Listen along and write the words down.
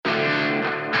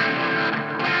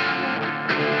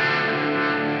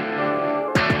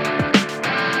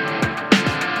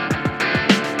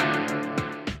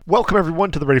Welcome,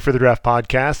 everyone, to the Ready for the Draft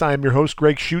podcast. I am your host,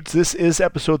 Gregg Schutze. This is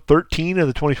episode 13 of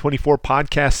the 2024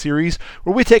 podcast series,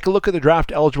 where we take a look at the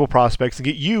draft-eligible prospects and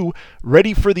get you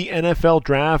ready for the NFL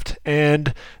draft.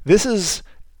 And this is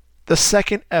the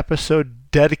second episode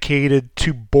dedicated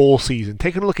to bowl season,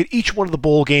 taking a look at each one of the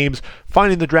bowl games,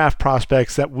 finding the draft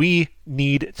prospects that we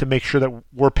need to make sure that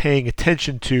we're paying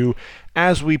attention to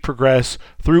as we progress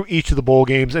through each of the bowl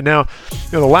games. And now,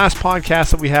 the last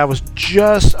podcast that we had was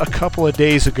just a couple of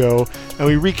days ago, and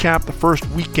we recapped the first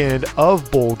weekend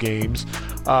of bowl games.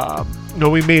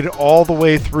 We made it all the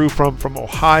way through from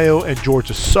Ohio and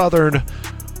Georgia Southern,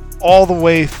 all the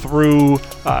way through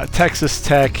Texas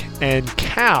Tech and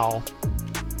Cal.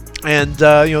 And,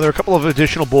 there are a couple of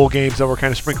additional bowl games that were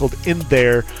kind of sprinkled in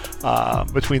there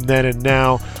between then and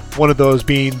now. One of those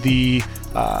being the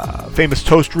famous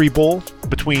Toastery Bowl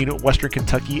between Western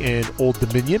Kentucky and Old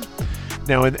Dominion.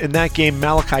 Now, in that game,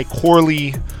 Malachi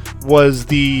Corley was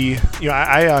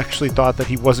I actually thought that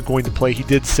he wasn't going to play. He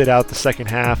did sit out the second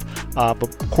half,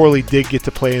 but Corley did get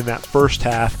to play in that first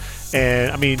half.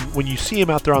 And, when you see him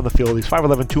out there on the field, he's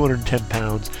 5'11", 210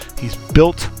 pounds. He's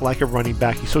built like a running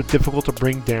back. He's so difficult to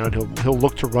bring down. He'll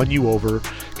look to run you over,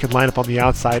 can line up on the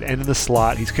outside and in the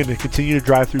slot. He's going to continue to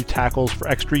drive through tackles for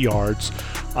extra yards.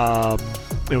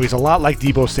 He's a lot like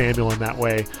Deebo Samuel in that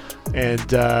way. And,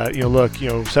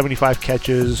 75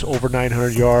 catches, over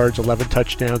 900 yards, 11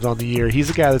 touchdowns on the year. He's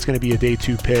a guy that's going to be a day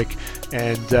 2 pick.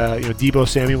 And, Deebo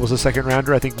Samuel was a second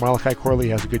rounder. I think Malachi Corley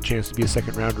has a good chance to be a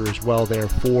second rounder as well there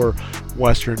for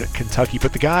Western Kentucky.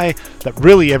 But the guy that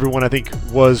really everyone, I think,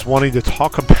 was wanting to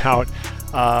talk about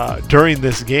during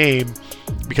this game,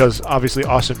 because obviously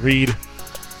Austin Reed,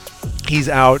 he's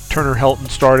out. Turner Helton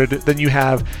started. Then you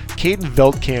have Caden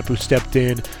Veldkamp, who stepped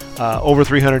in, over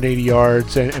 380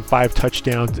 yards and 5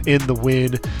 touchdowns in the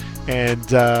win. And,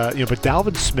 but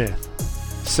Dalvin Smith,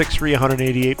 6'3",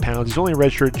 188 pounds. He's only a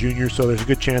redshirt junior, so there's a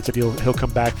good chance that he'll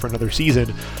come back for another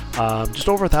season. Just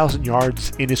over 1,000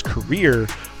 yards in his career.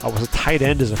 Was a tight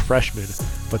end as a freshman.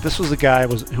 But this was a guy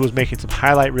who was making some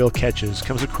highlight reel catches,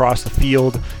 comes across the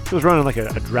field. He was running like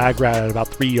a drag route at about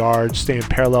 3 yards, staying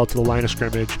parallel to the line of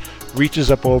scrimmage,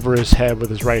 reaches up over his head with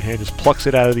his right hand, just plucks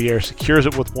it out of the air, secures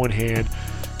it with one hand,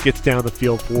 gets down the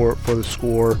field for the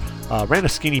score. Ran a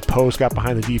skinny post, got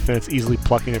behind the defense, easily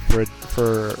plucking it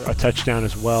for a touchdown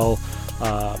as well.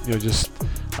 His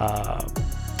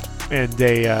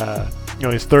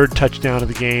third touchdown of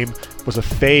the game was a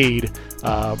fade.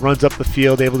 Runs up the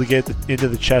field, able to get into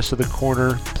the chest of the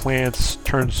corner, plants,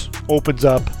 opens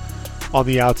up on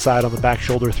the outside on the back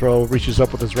shoulder throw, reaches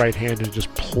up with his right hand and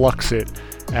just plucks it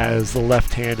as the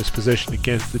left hand is positioned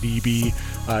against the DB.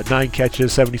 9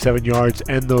 catches, 77 yards,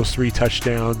 and those 3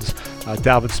 touchdowns.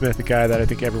 Dalvin Smith, a guy that I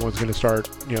think everyone's going to start,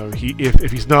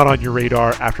 if he's not on your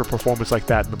radar after a performance like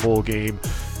that in the bowl game,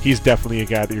 he's definitely a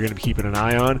guy that you're going to be keeping an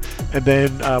eye on. And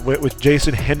then with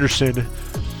Jason Henderson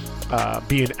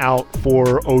being out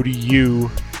for ODU,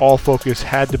 all focus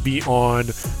had to be on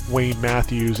Wayne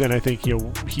Matthews, and I think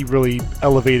he really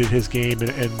elevated his game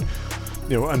and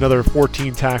another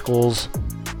 14 tackles,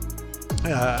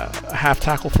 a half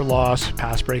tackle for loss,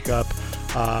 pass breakup,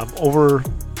 over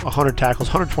 100 tackles,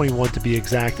 121 to be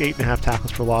exact, 8.5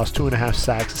 tackles for loss, 2.5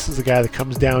 sacks. This is a guy that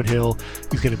comes downhill.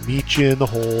 He's going to meet you in the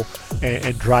hole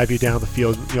and drive you down the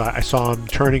field. I saw him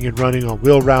turning and running on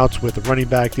wheel routes with the running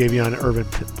back Davion Irvin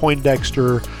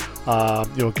Poindexter. A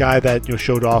guy that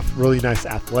showed off really nice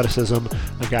athleticism,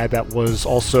 a guy that was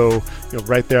also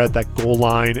right there at that goal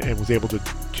line and was able to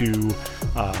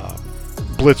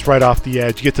blitz right off the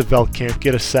edge, get to Veldkamp,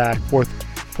 get a sack, force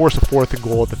a 4th and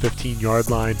goal at the 15-yard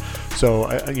line. So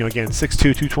again, 6'2",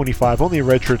 225, only a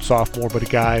redshirt sophomore, but a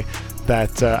guy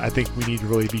that I think we need to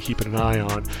really be keeping an eye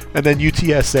on. And then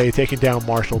UTSA taking down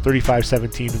Marshall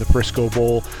 35-17 in the Frisco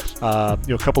Bowl. A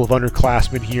couple of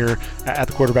underclassmen here at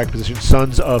the quarterback position,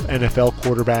 sons of NFL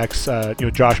quarterbacks.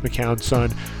 Josh McCown's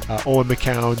son, Owen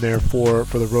McCown there for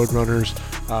the Roadrunners.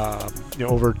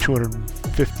 Over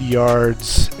 250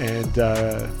 yards and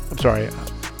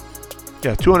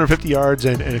 250 yards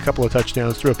and a couple of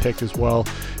touchdowns, threw a pick as well.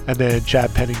 And then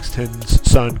Chad Pennington's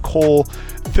son, Cole,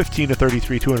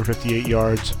 15-33, 258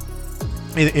 yards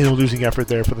in a losing effort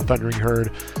there for the Thundering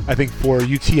Herd. I think for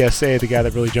UTSA, the guy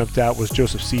that really jumped out was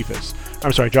Joshua Cephas.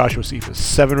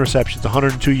 7 receptions,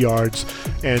 102 yards,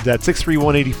 and that 6'3",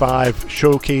 185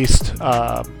 showcased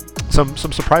some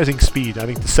surprising speed. I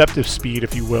think deceptive speed,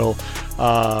 if you will.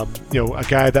 A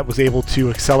guy that was able to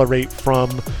accelerate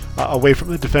from away from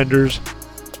the defenders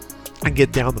and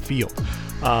get down the field.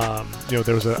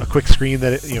 There was a quick screen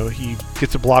that, he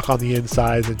gets a block on the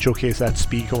inside and showcase that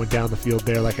speed going down the field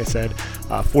there. Like I said,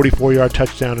 44-yard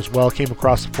touchdown as well. Came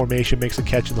across the formation, makes a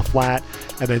catch in the flat,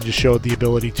 and then just showed the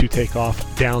ability to take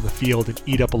off down the field and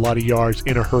eat up a lot of yards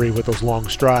in a hurry with those long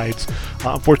strides.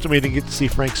 Unfortunately, we didn't get to see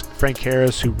Frank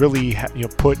Harris, who really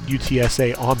put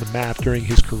UTSA on the map during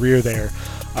his career there.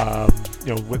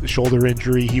 With the shoulder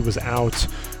injury, he was out.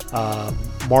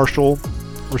 Marshall,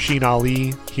 Rasheen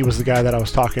Ali, he was the guy that I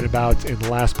was talking about in the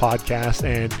last podcast,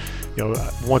 and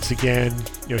once again,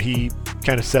 he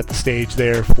kind of set the stage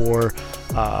there for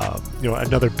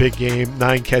another big game.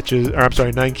 9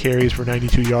 carries for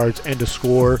 92 yards and a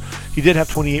score. He did have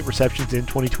 28 receptions in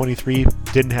 2023.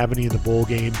 Didn't have any in the bowl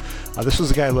game. This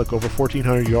was a guy, over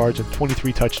 1,400 yards and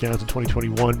 23 touchdowns in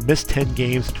 2021. Missed 10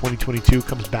 games in 2022.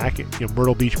 Comes back at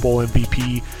Myrtle Beach Bowl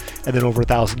MVP, and then over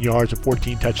 1,000 yards and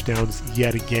 14 touchdowns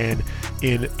yet again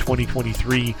in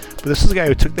 2023. But this is a guy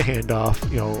who took the handoff,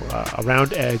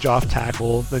 around edge, off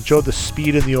tackle, then showed the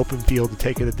speed in the open field to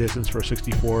take it a distance for a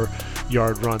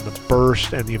 64-yard run. The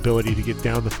burst and the ability to get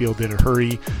down the field in a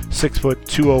hurry. 6 foot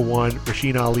 201.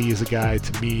 Rasheen Ali is a guy,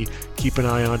 to me, keep an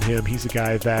eye on him. He's a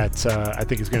guy that I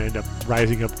think is going to end up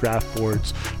rising up draft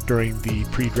boards during the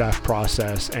pre-draft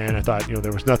process, and I thought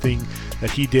there was nothing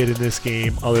that he did in this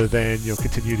game other than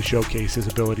continue to showcase his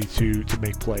ability to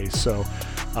make plays. So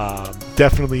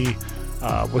definitely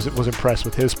was impressed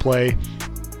with his play.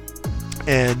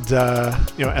 And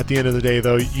at the end of the day,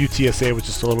 though, UTSA was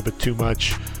just a little bit too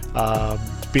much.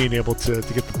 Being able to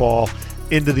get the ball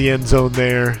into the end zone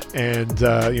there, and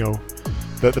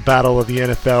the battle of the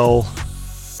NFL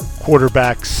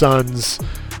quarterback sons,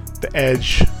 the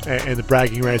edge and the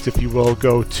bragging rights, if you will,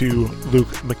 go to Luke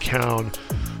McCown.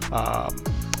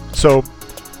 So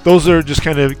those are just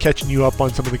kind of catching you up on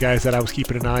some of the guys that I was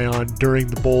keeping an eye on during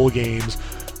the bowl games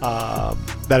that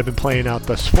have been playing out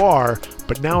thus far.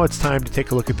 But now it's time to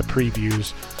take a look at the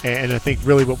previews, and I think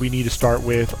really what we need to start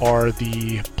with are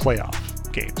the playoff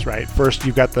games, right? First,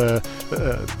 you've got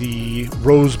the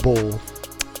Rose Bowl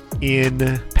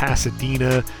in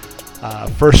Pasadena,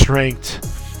 first-ranked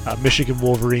Michigan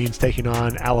Wolverines taking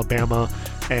on Alabama,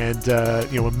 and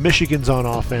when Michigan's on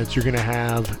offense, you're going to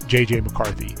have J.J.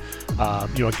 McCarthy,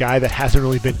 a guy that hasn't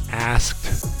really been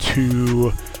asked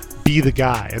to be the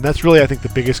guy, and that's really, I think, the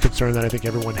biggest concern that I think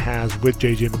everyone has with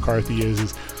J.J. McCarthy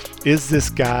is this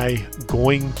guy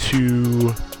going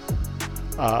to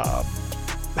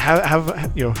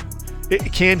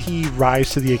can he rise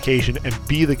to the occasion and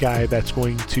be the guy that's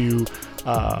going to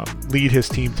lead his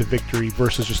team to victory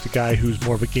versus just a guy who's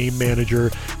more of a game manager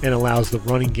and allows the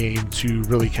running game to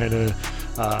really kind of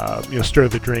stir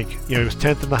the drink. He was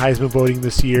 10th in the Heisman voting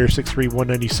this year, 6'3",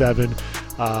 197.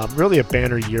 Really a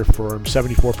banner year for him.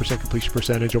 74% completion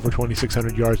percentage, over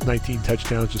 2,600 yards, 19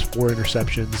 touchdowns, just 4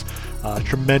 interceptions.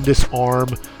 Tremendous arm.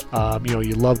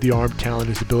 You love the arm talent,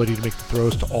 his ability to make the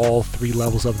throws to all 3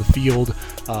 levels of the field.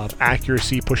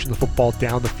 Accuracy, pushing the football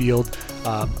down the field.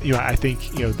 I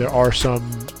think there are some.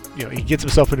 He gets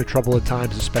himself into trouble at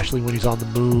times, especially when he's on the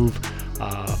move.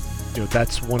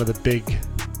 That's one of the big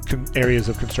areas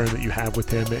of concern that you have with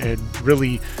him, and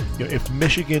really, if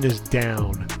Michigan is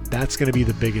down, that's going to be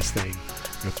the biggest thing.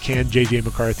 Can J.J.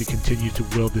 McCarthy continue to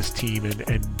will this team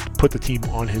and put the team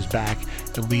on his back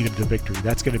and lead him to victory?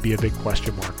 That's going to be a big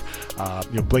question mark.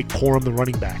 Blake Corum, the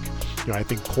running back. I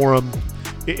think Corum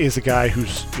is a guy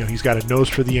who's he's got a nose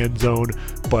for the end zone,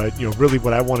 but really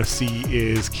what I want to see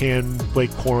is, can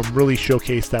Blake Corum really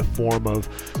showcase that form of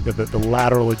the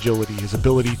lateral agility, his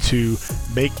ability to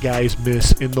make guys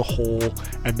miss in the hole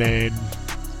and then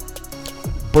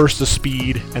burst the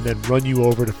speed and then run you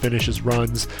over to finish his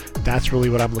runs. That's really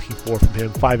what I'm looking for from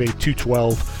him. 5'8",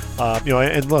 212.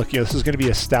 And look, this is going to be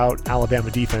a stout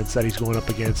Alabama defense that he's going up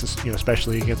against,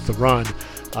 especially against the run.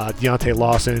 Deontay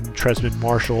Lawson, Tresman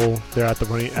Marshall, they're at the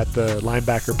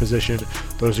linebacker position.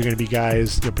 Those are going to be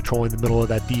guys patrolling the middle of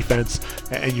that defense,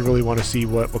 and you really want to see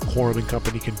what Corum and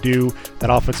company can do. That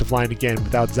offensive line, again,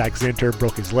 without Zach Zinter,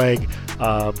 broke his leg,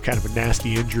 kind of a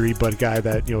nasty injury, but a guy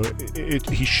that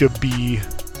he should be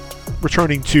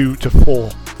returning to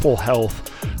full health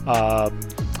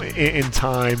in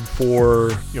time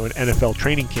for an NFL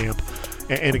training camp,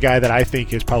 and a guy that I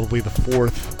think is probably the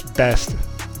 4th best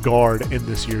guard in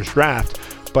this year's draft.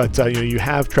 But you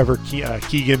have Trevor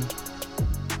Keegan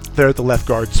there at the left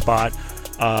guard spot.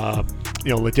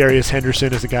 Ladarius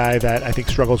Henderson is a guy that I think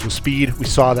struggles with speed. We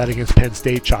saw that against Penn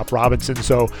State, Chop Robinson.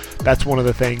 So that's one of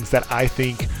the things that I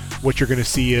think what you're going to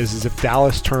see is if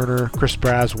Dallas Turner, Chris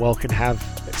Braswell can have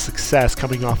success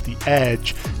coming off the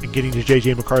edge and getting to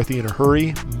J.J. McCarthy in a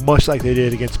hurry, much like they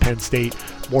did against Penn State.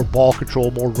 More ball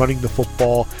control, more running the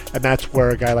football, and that's where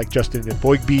a guy like Justin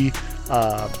Boygby,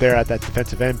 there at that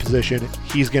defensive end position,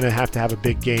 he's going to have a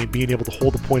big game, being able to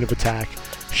hold the point of attack,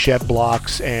 shed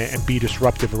blocks, and be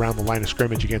disruptive around the line of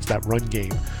scrimmage against that run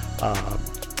game.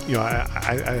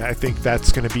 I think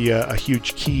that's going to be a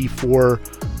huge key for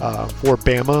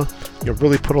Bama.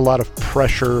 Really put a lot of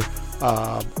pressure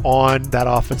on that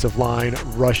offensive line,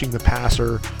 rushing the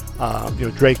passer.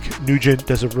 Drake Nugent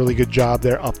does a really good job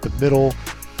there up the middle,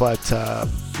 but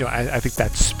I think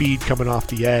that speed coming off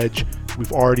the edge,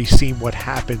 we've already seen what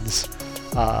happens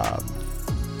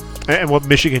and what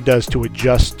Michigan does to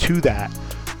adjust to that.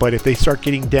 But if they start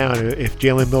getting down, if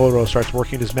Jalen Milroe starts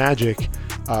working his magic,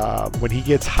 when he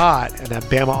gets hot and that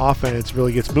Bama offense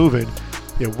really gets moving,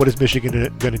 what is Michigan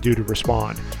going to do to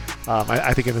respond?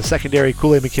 I think in the secondary,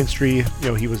 Kool-Aid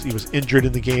McKinstry, he was injured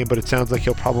in the game, but it sounds like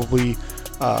he'll probably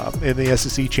in the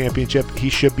SEC championship he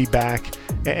should be back.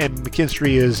 And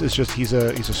McKinstry is just he's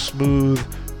a smooth,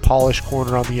 polished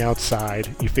corner on the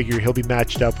outside. You figure he'll be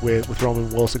matched up with Roman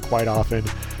Wilson quite often.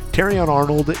 Terrion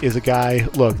Arnold is a guy.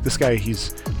 Look, this guy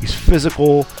he's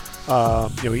physical.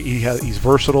 He's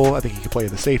versatile. I think he can play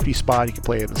in the safety spot. He can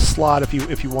play in the slot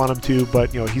if you want him to.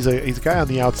 But he's a guy on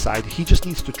the outside. He just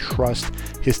needs to trust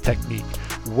his technique.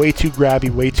 Way too grabby,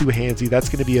 way too handsy. That's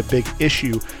going to be a big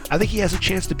issue. I think he has a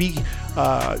chance to be,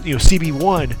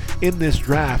 CB1 in this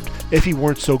draft if he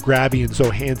weren't so grabby and so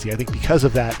handsy. I think because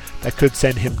of that could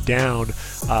send him down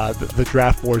the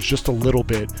draft boards just a little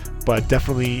bit. But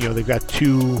definitely, they've got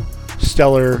two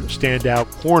stellar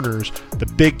standout corners. The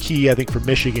big key, I think, for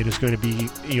Michigan is going to be,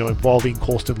 involving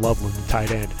Colston Loveland, the tight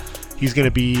end. He's going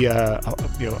to be,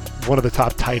 one of the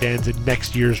top tight ends in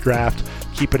next year's draft.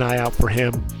 Keep an eye out for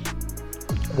him.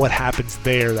 What happens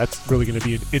there? That's really going to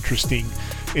be an interesting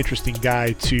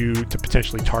guy to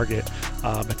potentially target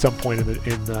at some point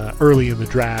early in the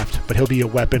draft. But he'll be a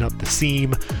weapon up the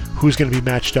seam. Who's going to be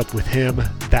matched up with him?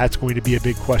 That's going to be a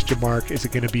big question mark. Is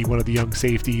it going to be one of the young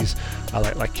safeties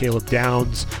like Caleb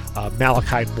Downs,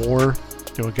 Malachi Moore?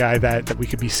 A guy that we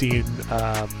could be seeing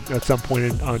at some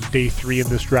point on day 3 in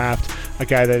this draft. A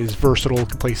guy that is versatile,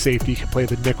 can play safety, can play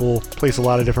the nickel, plays a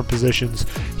lot of different positions.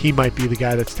 He might be the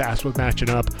guy that's tasked with matching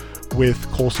up with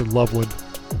Colston Loveland.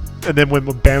 And then when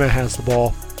Bama has the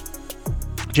ball,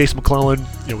 Jason McClellan,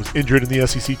 was injured in the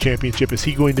SEC championship. Is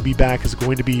he going to be back? Is it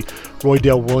going to be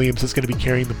Roydale Williams that's going to be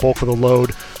carrying the bulk of the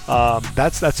load?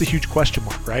 That's a huge question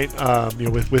mark, right?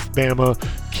 With Bama,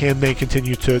 can they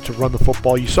continue to run the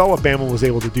football? You saw what Bama was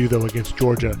able to do though against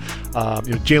Georgia.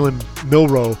 Jalen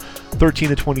Milroe,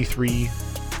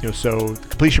 13-23. So the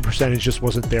completion percentage just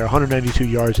wasn't there. 192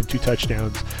 yards and 2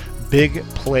 touchdowns. Big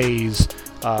plays,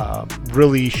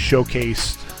 really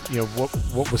showcased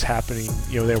what was happening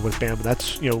there with Bama.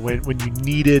 That's when you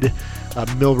needed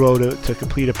Milroe to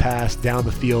complete a pass down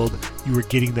the field, you were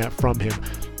getting that from him.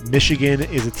 Michigan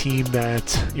is a team that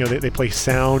they play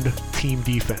sound team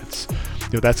defense.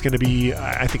 That's going to be,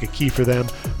 I think, a key for them.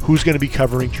 Who's going to be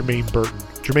covering Jermaine Burton?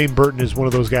 Jermaine Burton is one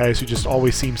of those guys who just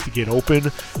always seems to get open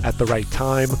at the right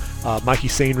time. Mikey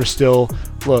Sainer still,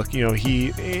 look,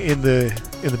 he in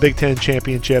the Big Ten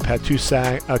championship had two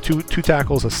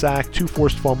tackles, a sack, 2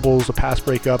 forced fumbles, a pass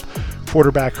breakup,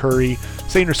 quarterback hurry.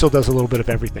 Sainer still does a little bit of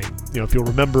everything. If you'll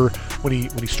remember when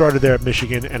he started there at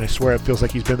Michigan, and I swear it feels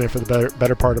like he's been there for the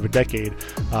better part of a decade.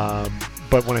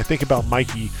 But when I think about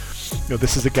Mikey,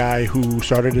 this is a guy who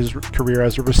started his career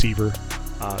as a receiver.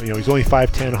 He's only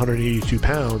 5'10", 182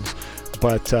 pounds,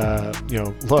 but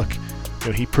look,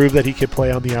 he proved that he could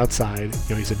play on the outside.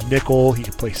 He's a nickel. He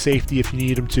can play safety if you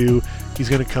need him to. He's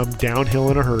going to come downhill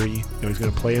in a hurry. He's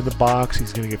going to play in the box.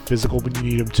 He's going to get physical when you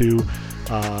need him to.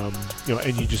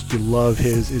 And you love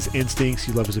his instincts.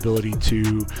 You love his ability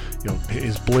to,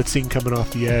 his blitzing coming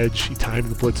off the edge. He timed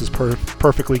the blitzes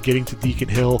perfectly, getting to Deacon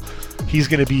Hill. He's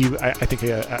going to be, I think,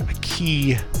 a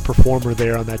key performer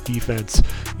there on that defense.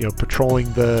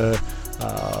 Patrolling the,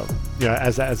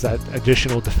 as that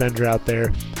additional defender out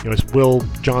there. Is Will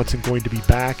Johnson going to be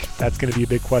back? That's going to be a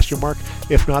big question mark.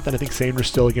 If not, then I think Sanders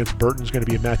still against Burton is going to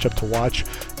be a matchup to watch,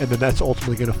 and then that's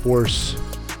ultimately going to force,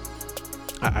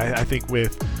 I think,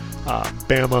 with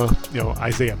Bama,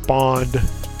 Isaiah Bond,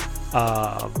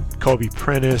 Kobe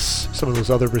Prentice, some of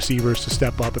those other receivers to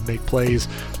step up and make plays.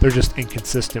 They're just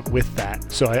inconsistent with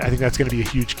that. So I think that's going to be a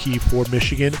huge key for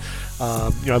Michigan. I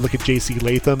look at J.C.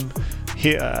 Latham.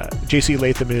 J.C.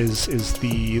 Latham is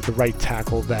the right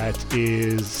tackle that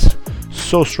is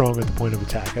so strong at the point of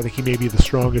attack. I think he may be the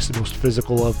strongest and most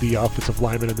physical of the offensive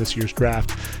linemen in this year's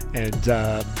draft. And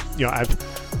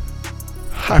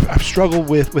I've struggled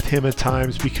with him at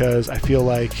times because I feel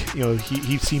like,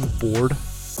 he seemed bored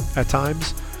at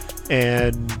times,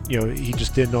 and he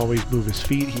just didn't always move his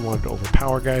feet. He wanted to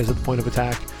overpower guys at the point of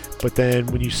attack. But then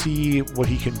when you see what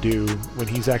he can do when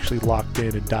he's actually locked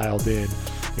in and dialed in,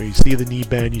 you see the knee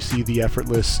bend, you see the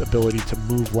effortless ability to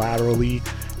move laterally,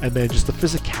 and then just the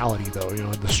physicality, though,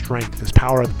 and the strength, his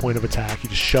power at the point of attack. He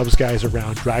just shoves guys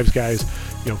around, drives guys,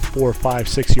 4, 5,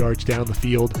 6 yards down the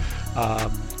field.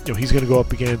 He's going to go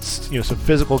up against, some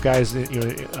physical guys,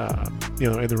 in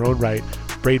their own right.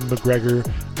 Braden McGregor,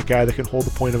 a guy that can hold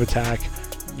the point of attack.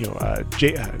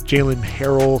 Jalen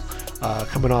Harrell,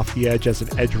 coming off the edge as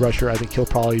an edge rusher. I think he'll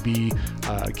probably be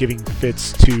giving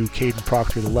fits to Caden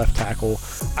Proctor, the left tackle.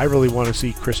 I really want to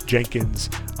see Chris Jenkins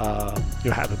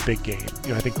have a big game.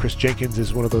 I think Chris Jenkins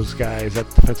is one of those guys at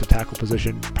the defensive tackle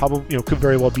position, probably could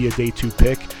very well be a day 2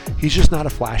 pick. He's just not a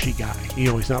flashy guy.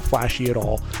 He's not flashy at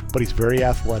all, but he's very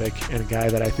athletic and a guy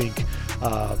that I think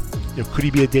could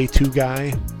he be a day 2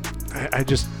 guy?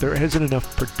 There isn't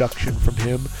enough production from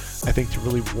him, I think, to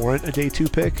really warrant a day 2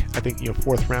 pick. I think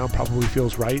 4th round probably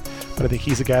feels right, but I think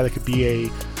he's a guy that could be a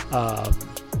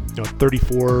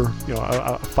 34,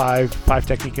 a 5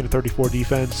 technique and a 34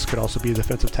 defense. Could also be a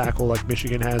defensive tackle like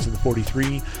Michigan has in the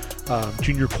 43.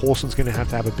 Junior Colson's going to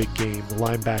have a big game. The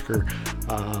linebacker,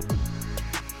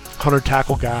 100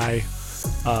 tackle guy,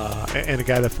 and a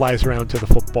guy that flies around to the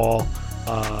football.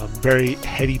 Very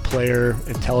heady player,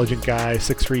 intelligent guy,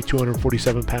 6'3",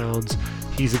 247 pounds.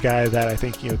 He's a guy that I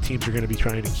think teams are going to be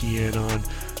trying to key in on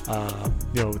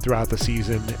throughout the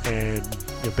season, and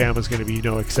Bama's going to be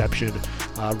no exception.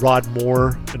 Rod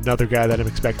Moore, another guy that I'm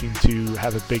expecting to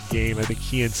have a big game. I think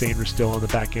he and Sainer are still on the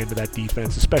back end of that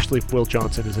defense, especially if Will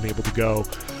Johnson isn't able to go.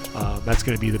 That's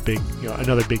going to be the big,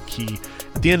 another big key.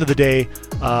 At the end of the day,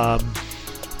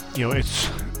 it's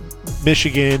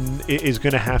Michigan is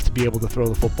going to have to be able to throw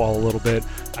the football a little bit.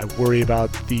 I worry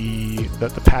about the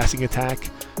passing attack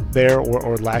there,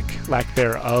 or lack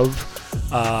thereof.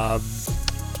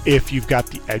 If you've got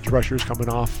the edge rushers coming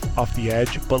off the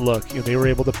edge. But look, they were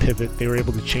able to pivot. They were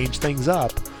able to change things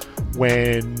up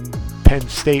when Penn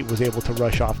State was able to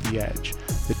rush off the edge.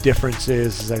 The difference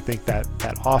is I think that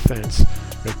offense,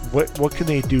 what can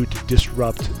they do to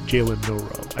disrupt Jalen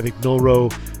Milroe? I think Milroe,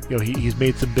 he's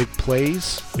made some big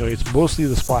plays. It's mostly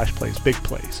the splash plays, big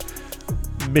plays.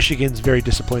 Michigan's very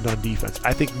disciplined on defense.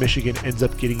 I think Michigan ends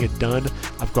up getting it done.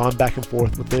 I've gone back and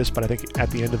forth with this, but I think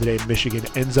at the end of the day, Michigan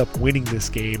ends up winning this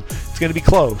game. It's going to be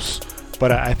close,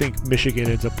 but I think Michigan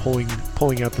ends up pulling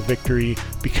out the victory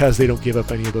because they don't give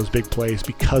up any of those big plays,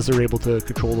 because they're able to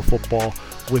control the football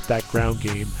with that ground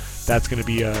game. That's going to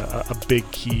be a big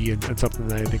key and something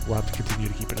that I think we'll have to continue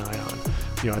to keep an eye on.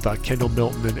 I thought Kendall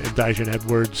Milton and Dijon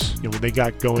Edwards, when they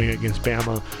got going against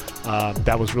Bama,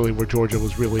 that was really where Georgia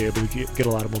was really able to get a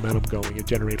lot of momentum going and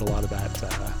generate a lot of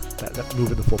that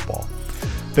move in the football.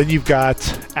 Then you've got,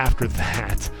 after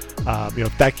that,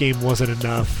 if that game wasn't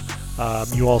enough,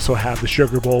 you also have the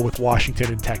Sugar Bowl with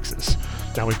Washington and Texas.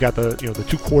 Now we've got the 2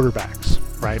 quarterbacks,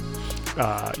 right?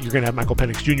 You're going to have Michael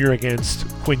Penix Jr. against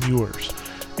Quinn Ewers.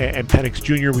 And Penix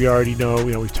Jr., we already know,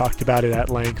 we've talked about it at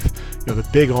length. The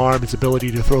big arm, his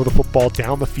ability to throw the football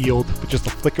down the field with just a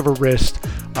flick of a wrist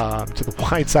to the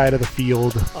wide side of the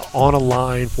field on a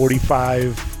line,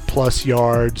 45-plus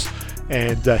yards,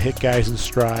 and hit guys in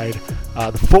stride.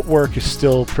 The footwork is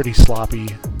still pretty sloppy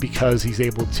because he's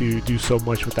able to do so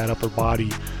much with that upper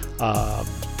body.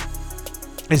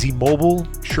 Is he mobile?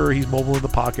 Sure, he's mobile in the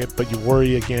pocket, but you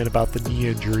worry again about the knee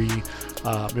injury.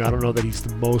 I don't know that he's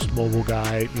the most mobile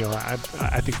guy.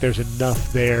 I think there's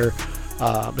enough there,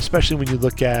 especially when you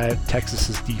look at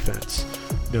Texas's defense.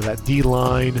 That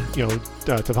D-line,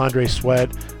 T'Vondre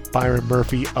Sweat, Byron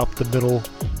Murphy up the middle.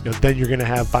 Then you're going to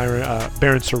have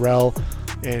Barron Sorrell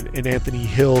and Anthony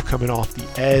Hill coming off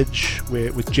the edge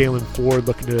with Jalen Ford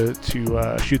looking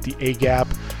to shoot the A-gap.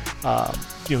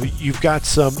 You've got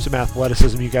some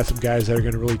athleticism. You've got some guys that are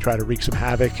going to really try to wreak some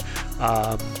havoc.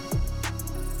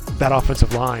 That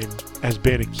offensive line has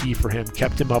been a key for him,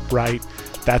 kept him upright.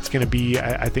 That's going to be,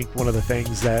 I think, one of the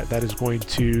things that is going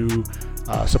to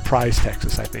surprise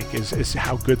Texas, I think, is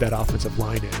how good that offensive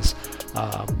line is.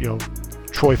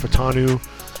 Troy Fatanu,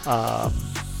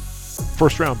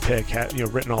 first-round pick,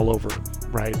 written all over him,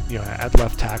 right? At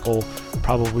left tackle,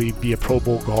 probably be a Pro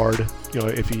Bowl guard,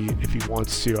 if he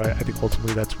wants to. I think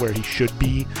ultimately that's where he should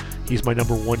be. He's my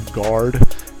number 1 guard,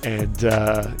 and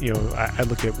I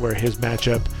look at where his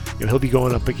matchup. He'll be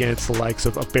going up against the likes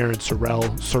of Barron Sorrell.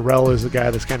 Sorrell is a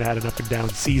guy that's kind of had an up-and-down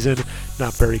season,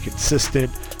 not very consistent,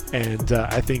 and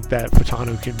I think that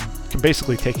Fatanu can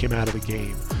basically take him out of the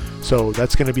game. So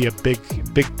that's going to be a big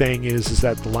big thing is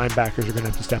that the linebackers are going to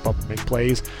have to step up and make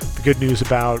plays. The good news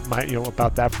about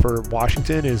that for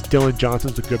Washington is Dylan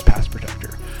Johnson's a good pass protector.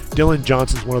 Dylan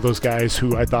Johnson's one of those guys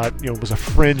who I thought was a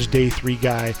fringe day 3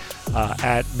 guy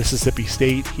at Mississippi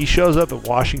State. He shows up at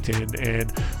Washington,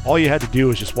 and all you had to do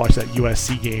was just watch that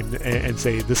USC game and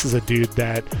say this is a dude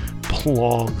that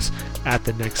belongs at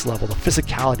the next level. The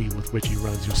physicality with which he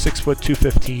runs, 6 foot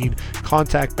 215,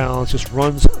 contact balance, just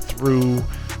runs through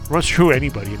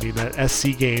anybody. I mean, that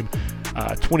SC game,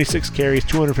 26 carries,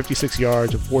 256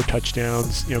 yards, and 4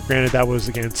 touchdowns. Granted that was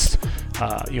against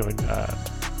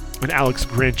an Alex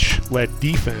Grinch-led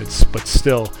defense, but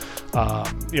still,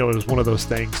 it was one of those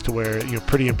things to where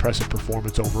pretty impressive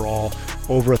performance overall,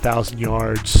 over 1,000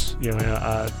 yards.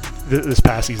 This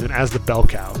past season as the bell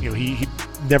cow. He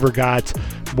never got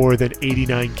more than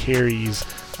 89 carries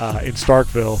in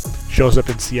Starkville. Shows up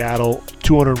in Seattle,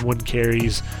 201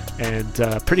 carries, and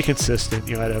pretty consistent.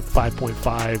 At a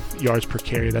 5.5 yards per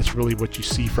carry. That's really what you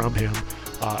see from him.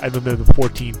 And then the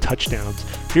 14 touchdowns.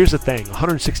 Here's the thing,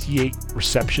 168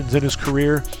 receptions in his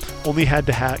career. Only had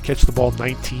to catch the ball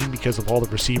 19 because of all the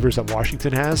receivers that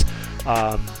Washington has.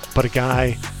 But a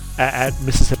guy at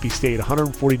Mississippi State,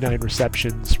 149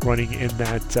 receptions running in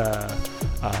that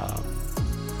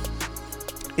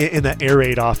air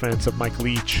raid offense of Mike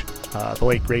Leach, the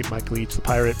late great Mike Leach, the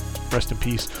Pirate, rest in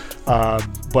peace.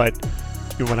 But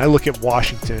when I look at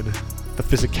Washington, the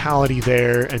physicality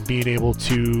there and being able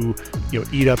to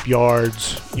eat up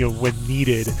yards when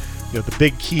needed, the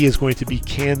big key is going to be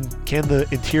can the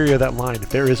interior of that line, if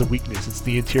there is a weakness, it's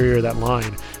the interior of that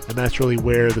line, and that's really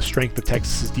where the strength of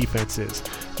Texas's defense is.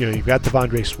 You've got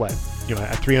Devondre Sweat,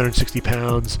 at 360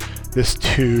 pounds. This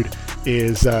dude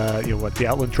is the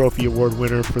Outland Trophy Award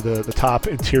winner for the top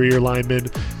interior lineman,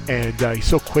 and he's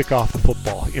so quick off the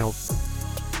football.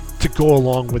 To go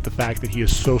along with the fact that he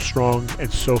is so strong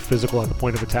and so physical at the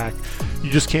point of attack, you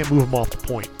just can't move him off the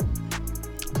point.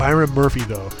 Byron Murphy,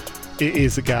 though,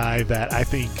 is a guy that I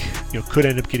think could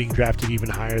end up getting drafted even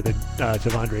higher than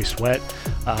Devondre Sweat.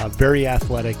 Very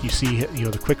athletic. You see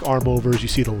the quick arm overs. You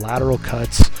see the lateral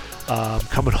cuts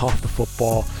coming off the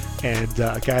football, and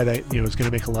a guy that is going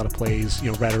to make a lot of plays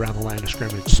right around the line of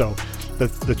scrimmage. So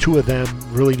the two of them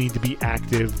really need to be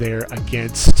active there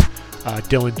against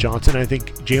Dylan Johnson. I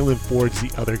think Jalen Ford's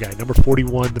the other guy, number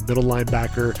 41, the middle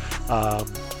linebacker.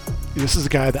 This is a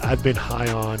guy that I've been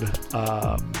high on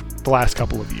the last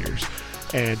couple of years.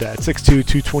 And at 6'2",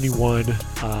 221,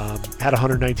 had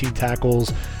 119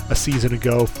 tackles a season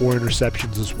ago, 4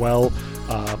 interceptions as well.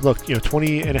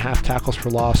 20 and a half tackles for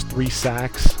loss, 3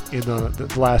 sacks in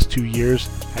the last 2 years.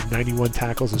 Had 91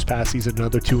 tackles this past season,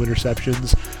 another 2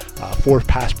 interceptions, 4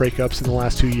 pass breakups in the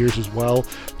last 2 years as well.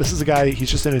 This is a guy, he's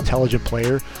just an intelligent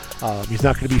player. He's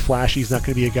not going to be flashy. He's not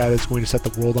going to be a guy that's going to set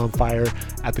the world on fire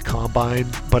at the combine,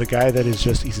 but a guy that is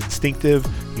he's instinctive.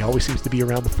 He always seems to be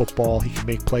around the football. He can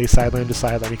make plays sideline to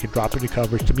sideline. He can drop into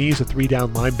coverage. To me, he's a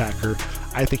 3-down linebacker.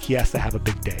 I think he has to have a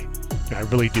big day. I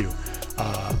really do.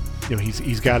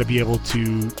 He's got to be able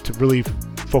to really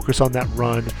focus on that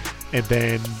run, and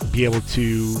then be able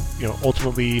to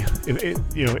ultimately,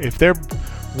 if they're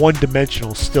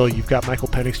one-dimensional, still you've got Michael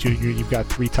Penix Jr., you've got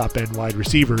 3 top-end wide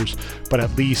receivers, but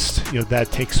at least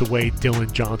that takes away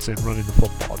Dylan Johnson running the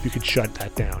football if you can shut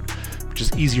that down, which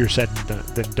is easier said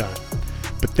than done.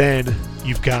 But then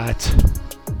you've got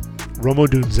Rome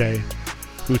Odunze,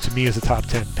 who to me is a top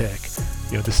 10 pick.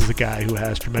 This is a guy who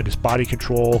has tremendous body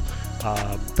control,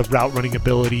 the route running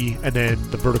ability, and then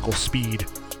the vertical speed.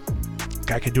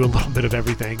 Guy can do a little bit of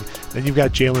everything. Then you've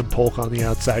got Jalen Polk on the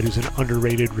outside, who's an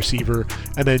underrated receiver,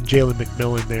 and then Jalen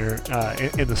McMillan there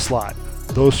in the slot.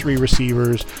 Those 3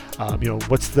 receivers,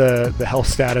 what's the health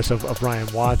status of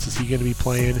Ryan Watts? Is he going to be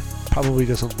playing? Probably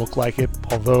doesn't look like it,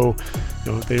 although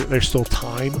there's still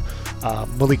time.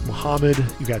 Malik Muhammad,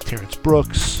 you've got Terrence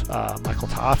Brooks, Michael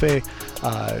Tafe,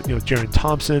 Jaron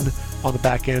Thompson on the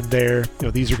back end there.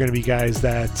 These are going to be guys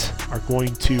that are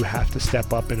going to have to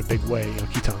step up in a big way.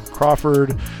 Keaton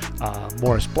Crawford,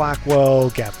 Morris Blackwell,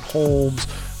 Gavin Holmes.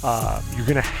 You're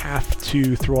going to have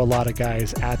to throw a lot of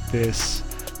guys at this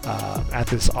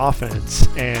offense,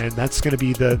 and that's going to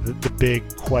be the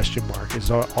big question mark,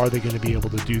 is are they going to be able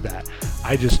to do that?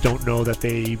 I just don't know that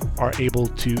they are able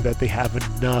to, that they have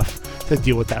enough to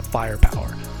deal with that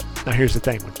firepower. Now here's the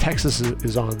thing, when Texas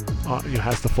is on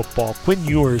has the football, Quinn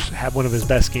Ewers had one of his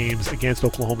best games against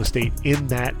Oklahoma State in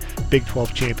that Big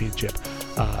 12 championship.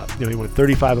 He went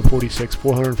 35 of 46,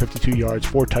 452 yards,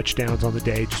 4 touchdowns on the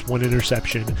day, just 1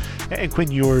 interception. And Quinn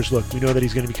Ewers, look, we know that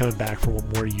he's going to be coming back for one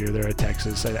more year there at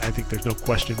Texas. I think there's no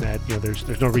question that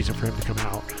there's no reason for him to come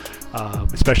out,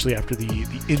 especially after the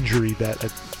injury that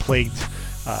plagued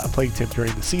plagued him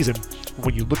during the season.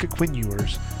 When you look at Quinn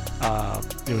Ewers,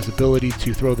 his ability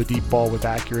to throw the deep ball with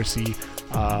accuracy,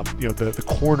 the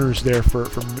corners there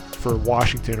for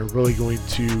Washington are really going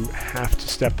to have to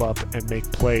step up and make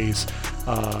plays.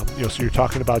 So you're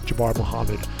talking about Jabbar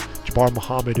Muhammad. Jabbar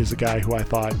Muhammad is a guy who I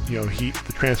thought,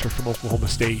 the transfer from Oklahoma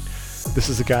State. This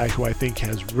is a guy who I think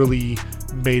has really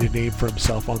made a name for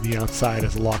himself on the outside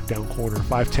as a lockdown corner.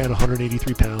 5'10",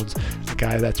 183 pounds, a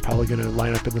guy that's probably going to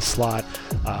line up in the slot.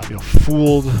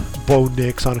 Fooled Bo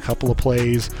Nix on a couple of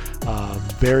plays.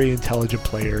 Very intelligent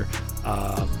player.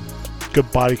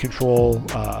 Good body control.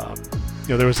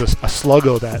 There was a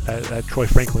sluggo that Troy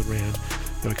Franklin ran.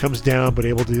 He comes down, but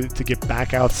able to get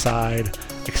back outside,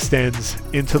 extends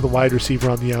into the wide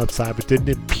receiver on the outside, but didn't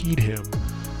impede him.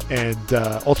 And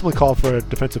ultimately called for a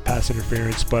defensive pass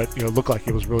interference, but looked like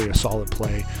it was really a solid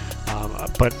play.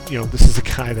 But this is a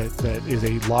guy that is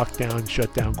a lockdown,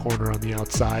 shutdown corner on the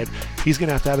outside. He's going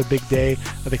to have a big day.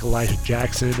 I think Elijah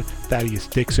Jackson, Thaddeus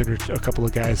Dixon are a couple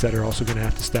of guys that are also going to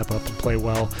have to step up and play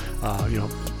well.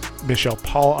 Michelle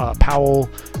Powell,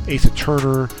 Asa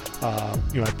Turner,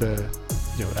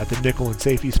 at the nickel and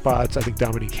safety spots. I think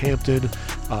Dominique Hampton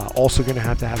also going to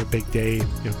have a big day.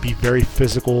 Be very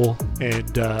physical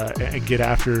and get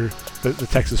after the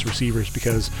Texas receivers,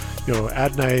 because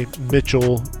Adonai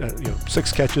Mitchell,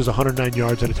 6 catches, 109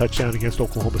 yards and a touchdown against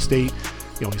Oklahoma State.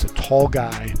 He's a tall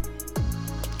guy,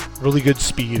 really good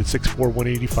speed at 6'4",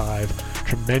 185,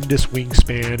 tremendous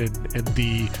wingspan and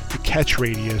the catch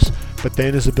radius, but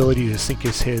then his ability to sink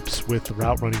his hips with the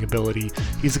route running ability.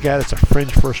 He's a guy that's a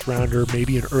fringe first rounder,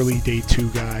 maybe an early day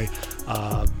 2 guy.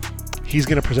 He's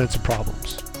going to present some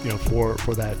problems, for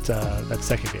that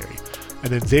secondary.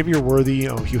 And then Xavier Worthy,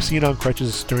 he was seen on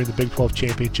crutches during the Big 12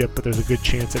 championship, but there's a good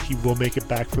chance that he will make it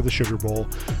back for the Sugar Bowl.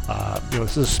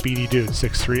 This is a speedy dude,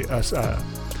 6'3",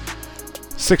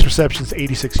 6 receptions,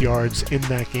 86 yards in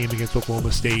that game against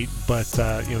Oklahoma State. But,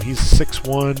 he's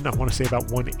 6'1", I want to say about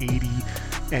 180,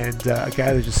 and a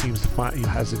guy that just seems to find,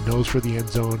 has a nose for the end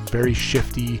zone, very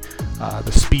shifty,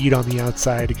 the speed on the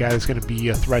outside, a guy that's going to be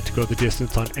a threat to go the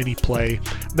distance on any play.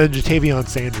 And then Jatavion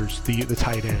Sanders, the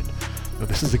tight end.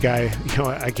 This is a guy,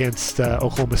 against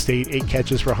Oklahoma State, 8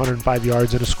 catches for 105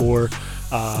 yards and a score.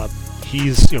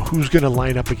 He's, who's going to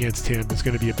line up against him is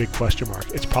going to be a big question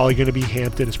mark. It's probably going to be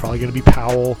Hampton. It's probably going to be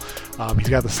Powell. He's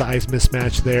got the size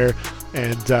mismatch there.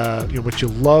 And, what you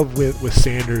love with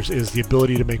Sanders is the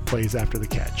ability to make plays after the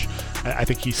catch. I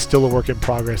think he's still a work in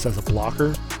progress as a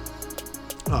blocker.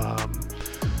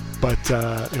 But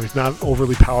he's not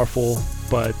overly powerful,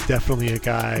 but definitely a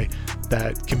guy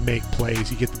that can make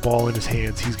plays. You get the ball in his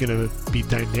hands, he's going to be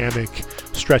dynamic,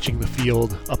 stretching the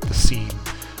field up the seam.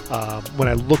 When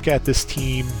I look at this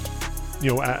team,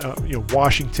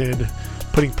 Washington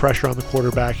putting pressure on the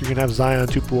quarterback, you're going to have Zion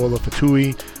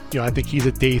Tupuola-Fatui. I think he's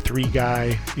a day 3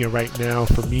 guy, right now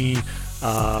for me.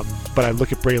 But I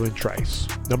look at Braylon Trice,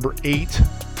 number 8.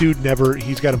 Dude,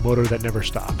 he's got a motor that never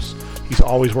stops. He's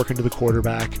always working to the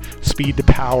quarterback, speed to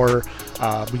power.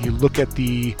 When you look at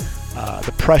the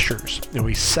pressures,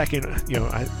 he's second.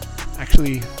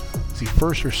 Is he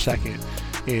first or second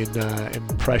in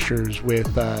pressures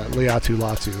with Leatu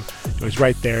Latu? He's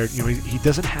right there. He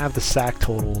doesn't have the sack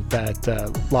total that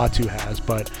Latu has,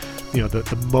 but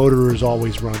the motor is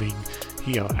always running.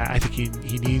 I think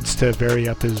he needs to vary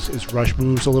up his rush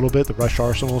moves a little bit, the rush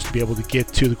arsenals, to be able to get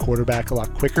to the quarterback a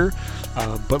lot quicker.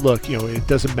 But look, it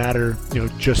doesn't matter,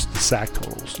 just the sack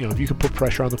totals. If you can put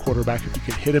pressure on the quarterback, if you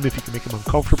can hit him, if you can make him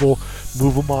uncomfortable,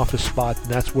 move him off his spot, and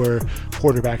that's where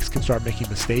quarterbacks can start making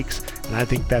mistakes. And I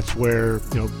think that's where,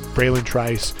 Braylon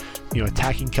Trice,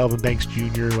 attacking Kelvin Banks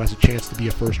Jr., who has a chance to be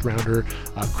a first rounder.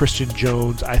 Christian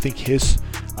Jones, I think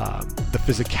the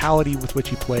physicality with which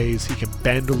he plays, he can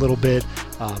bend a little bit.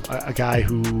 A guy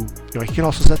who, he can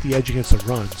also set the edge against the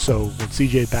run. So when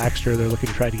CJ Baxter, they're looking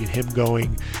to try to get him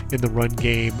going in the run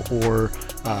game, or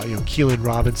Keelan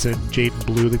Robinson, Jaden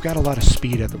Blue, they've got a lot of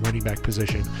speed at the running back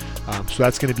position. So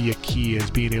that's going to be a key, is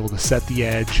being able to set the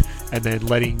edge and then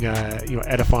letting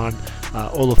Edifon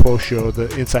Olafosho,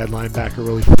 the inside linebacker,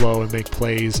 really flow and make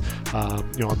plays on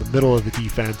the middle of the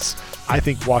defense. I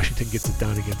think Washington gets it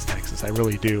done against Texas. I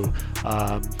really do.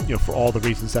 For all the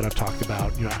reasons that I've talked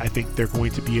about. I think they're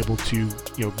going to be able to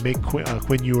make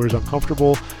Quinn Ewers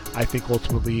uncomfortable. I think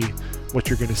ultimately what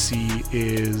you're going to see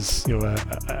is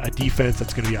a defense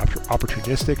that's going to be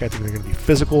opportunistic. I think they're going to be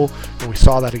physical, and we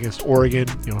saw that against Oregon.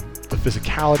 The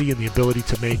physicality and the ability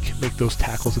to make those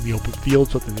tackles in the open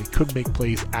field so that they could make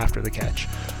plays after the catch.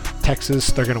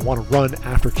 Texas, they're going to want to run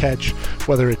after catch,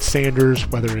 whether it's Sanders,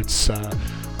 whether it's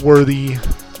Worthy,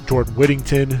 Jordan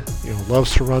Whittington,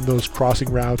 loves to run those crossing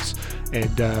routes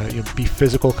and be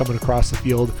physical coming across the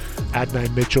field. Adonai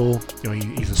Mitchell,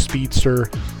 he's a speedster,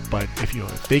 but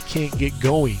if they can't get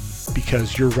going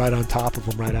because you're right on top of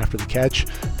them right after the catch,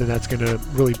 then that's going to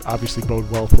really obviously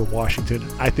bode well for Washington.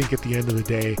 I think at the end of the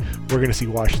day, we're going to see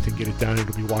Washington get it done.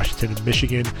 It'll be Washington and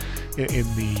Michigan in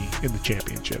the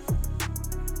championship.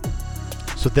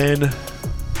 So then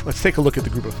let's take a look at the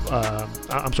group of,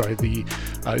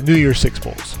 the New Year's Six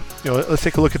bowls. Let's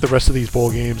take a look at the rest of these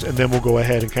bowl games, and then we'll go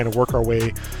ahead and kind of work our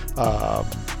way,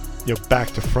 back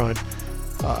to front.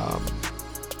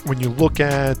 When you look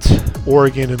at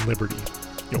Oregon and Liberty,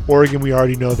 Oregon, we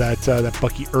already know that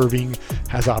Bucky Irving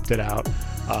has opted out.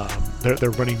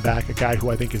 Their running back, a guy who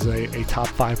I think is a top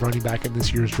 5 running back in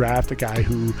this year's draft, a guy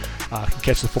who can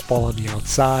catch the football on the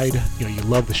outside. You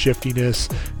love the shiftiness,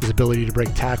 his ability to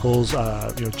break tackles.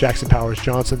 Jackson Powers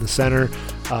Johnson, the center,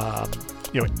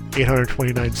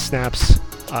 829 snaps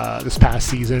this past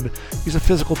season. He's a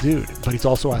physical dude, but he's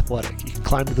also athletic. He can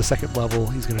climb to the second level.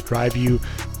 He's going to drive you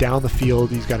down the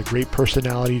field. He's got a great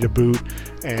personality to boot,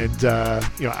 and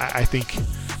I think.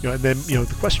 And then,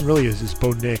 the question really is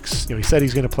Bo Nix. He said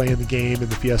he's going to play in the game in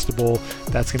the Fiesta Bowl.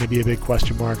 That's going to be a big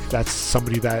question mark. That's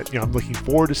somebody that, I'm looking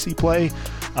forward to see play,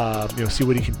 see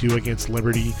what he can do against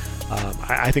Liberty.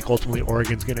 I think ultimately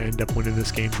Oregon's going to end up winning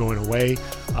this game going away.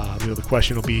 The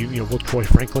question will be, will Troy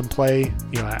Franklin play?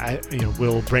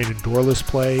 Will Brandon Dorlus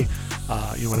play?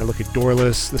 When I look at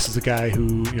Dorlus, this is a guy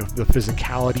who, the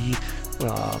physicality,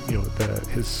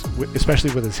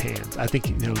 especially with his hands. I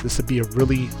think this would be a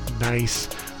really nice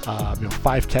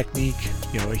 5 technique.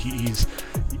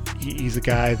 He's a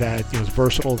guy that is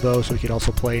versatile though, so he can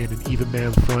also play in an even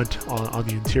man front on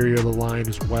the interior of the line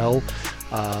as well.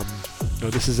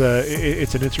 This is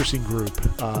it's an interesting group.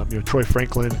 Troy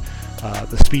Franklin,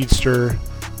 the speedster.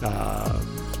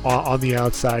 On the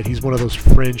outside, he's one of those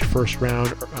fringe first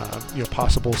round,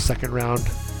 possible second round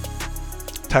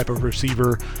type of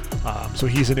receiver. So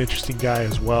he's an interesting guy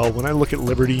as well. When I look at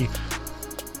Liberty,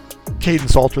 Caden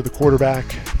Salter, the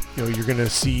quarterback, you're going to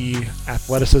see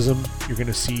athleticism. You're going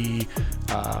to see,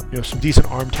 some decent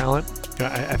arm talent.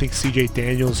 I think CJ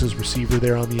Daniels, his receiver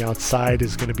there on the outside,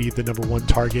 is going to be the number 1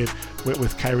 target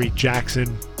with Kyrie Jackson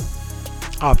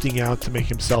opting out to make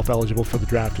himself eligible for the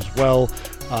draft as well.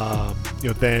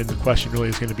 Then the question really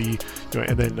is going to be,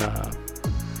 and then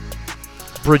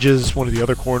Bridges, one of the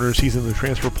other corners, he's in the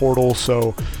transfer portal,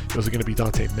 so is it going to be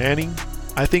Dante Manning?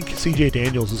 I think CJ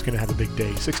Daniels is going to have a big day.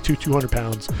 6'2", 200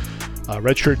 pounds,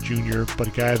 redshirt junior, but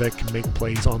a guy that can make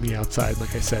plays on the outside.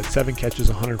 Like I said, 7 catches,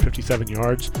 157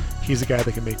 yards. He's a guy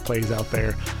that can make plays out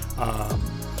there.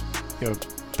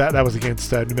 That was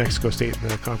against New Mexico State in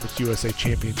the Conference USA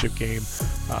Championship game.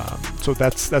 So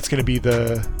that's going to be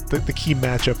the key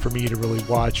matchup for me to really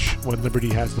watch when Liberty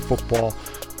has the football.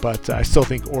 But I still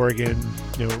think Oregon,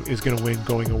 is going to win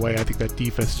going away. I think that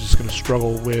defense is just going to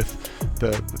struggle with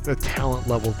the talent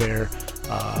level there,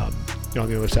 on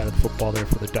the other side of the football there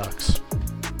for the Ducks.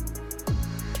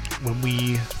 When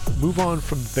we move on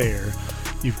from there,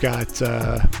 you've got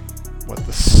the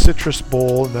Citrus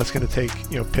Bowl, and that's going to take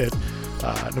Pitt,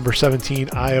 number 17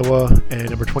 Iowa, and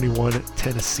number 21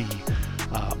 Tennessee.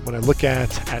 When I look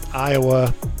at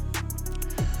Iowa,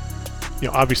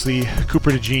 obviously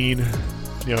Cooper DeJean,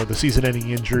 the season-ending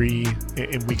injury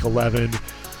in Week 11,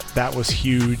 that was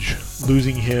huge.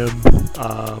 Losing him,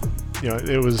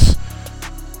 it was.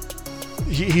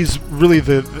 He's really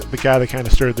the guy that kind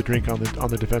of stirred the drink on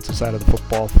the defensive side of the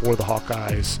football for the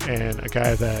Hawkeyes, and a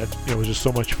guy that was just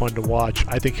so much fun to watch.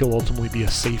 I think he'll ultimately be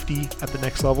a safety at the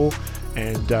next level,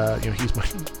 and he's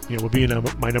will be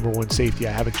my number 1 safety.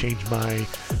 I haven't changed my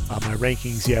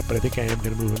rankings yet, but I think I am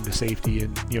going to move him to safety,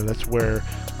 and that's where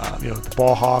the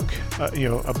ball hawk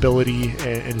ability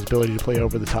and his ability to play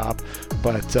over the top.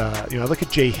 But I look at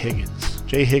Jay Higgins.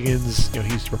 Jay Higgins,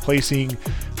 he's replacing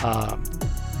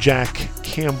Jack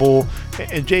Campbell,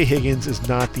 and Jay Higgins is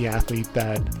not the athlete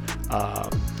that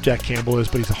Jack Campbell is,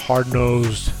 but he's a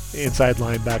hard-nosed inside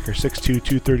linebacker, 6'2",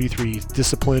 233. He's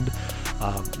disciplined.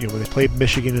 When they played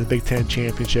Michigan in the Big Ten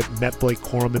Championship, met Blake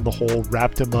Corum in the hole,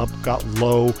 wrapped him up, got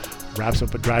low, wraps him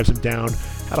up and drives him down.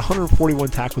 Had 141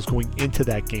 tackles going into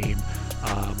that game.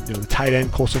 The tight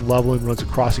end, Colson Loveland, runs a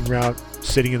crossing route,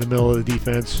 sitting in the middle of the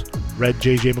defense, read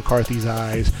J.J. McCarthy's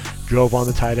eyes, drove on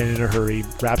the tight end in a hurry,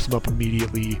 wraps him up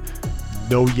immediately,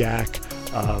 no yak.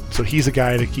 So he's a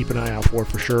guy to keep an eye out for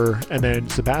sure. And then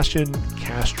Sebastian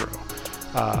Castro,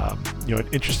 an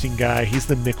interesting guy. He's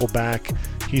the nickel back.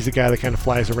 He's a guy that kind of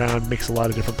flies around, makes a lot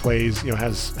of different plays,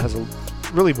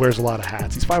 really wears a lot of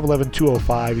hats. He's 5'11",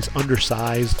 205. He's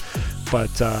undersized, but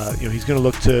he's going to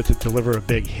look to deliver a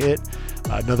big hit.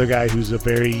 Another guy who's a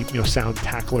very sound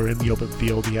tackler in the open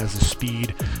field. He has the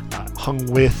speed. Hung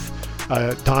with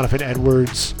Donovan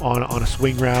Edwards on a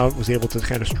swing route, was able to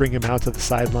kind of string him out to the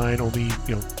sideline. Only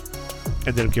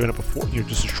ended up giving up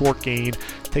just a short gain.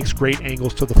 Takes great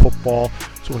angles to the football.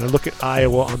 So when I look at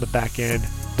Iowa on the back end,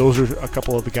 those are a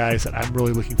couple of the guys that I'm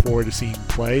really looking forward to seeing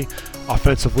play.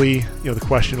 Offensively, the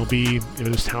question will be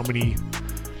just how many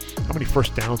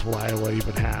first downs will Iowa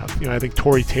even have? I think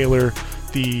Torrey Taylor,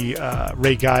 the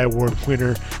Ray Guy Award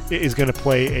winner, is going to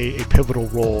play a pivotal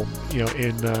role,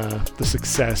 in the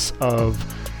success of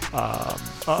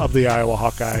the Iowa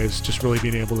Hawkeyes, just really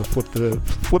being able to flip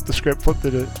the script, flip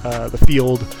the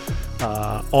field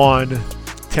on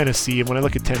Tennessee. And when I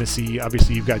look at Tennessee,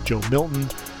 obviously you've got Joe Milton.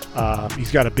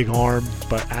 He's got a big arm,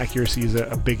 but accuracy is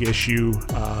a big issue.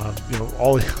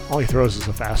 All he throws is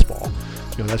a fastball.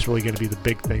 That's really going to be the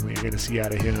big thing that you're going to see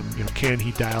out of him. Can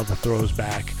he dial the throws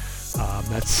back?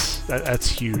 That's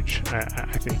huge.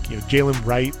 I think Jalen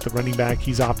Wright, the running back,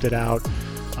 he's opted out.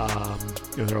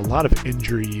 There are a lot of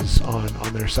injuries on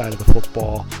their side of the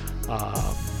football.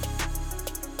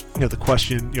 The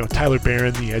question, Tyler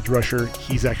Barron, the edge rusher,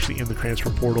 he's actually in the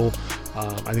transfer portal.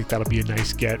 I think that'll be a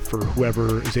nice get for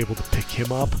whoever is able to pick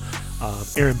him up.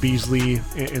 Aaron Beasley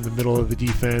in the middle of the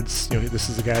defense. This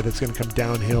is a guy that's going to come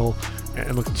downhill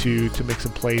and look to make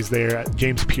some plays there.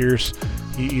 James Pierce,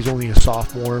 he's only a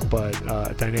sophomore, but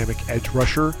a dynamic edge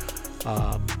rusher.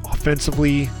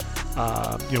 Offensively,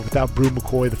 without Brew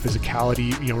McCoy, the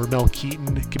physicality, Ramel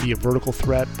Keaton can be a vertical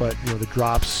threat, but the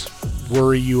drops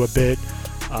worry you a bit.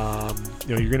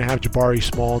 You're going to have Jabari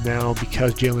Small now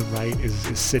because Jalen Wright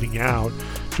is sitting out.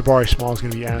 Jabari Small is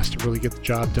going to be asked to really get the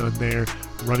job done there,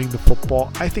 running the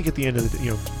football. I think at the end of the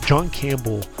day, John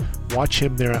Campbell, watch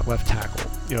him there at left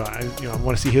tackle. I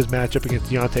want to see his matchup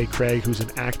against Deontay Craig, who's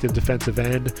an active defensive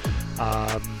end.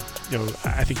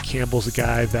 I think Campbell's a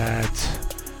guy that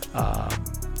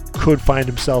could find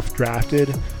himself drafted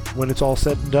when it's all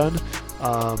said and done.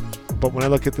 But when I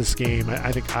look at this game,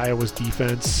 I think Iowa's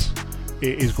defense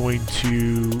is going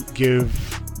to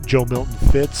give Joe Milton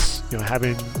fits.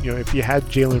 If you had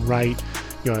Jalen Wright,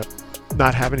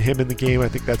 not having him in the game, I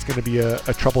think that's going to be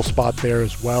a trouble spot there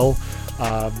as well.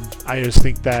 I just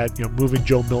think that moving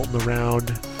Joe Milton around,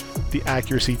 the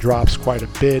accuracy drops quite a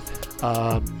bit.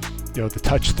 The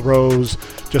touch throws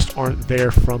just aren't there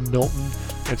from Milton,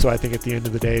 and so I think at the end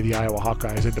of the day, the Iowa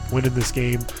Hawkeyes end up winning this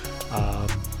game.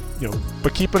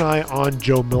 But keep an eye on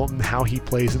Joe Milton, how he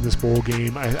plays in this bowl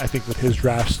game. I think with his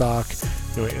draft stock,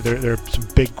 there are some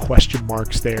big question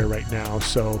marks there right now.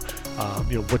 So,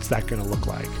 what's that going to look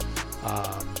like?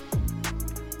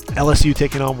 LSU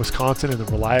taking on Wisconsin in the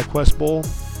ReliaQuest Bowl.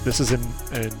 This is an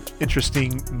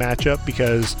interesting matchup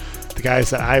because the guys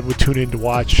that I would tune in to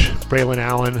watch, Braylon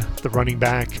Allen, the running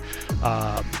back,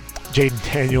 Jaden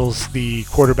Daniels, the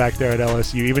quarterback there at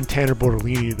LSU, even Tanner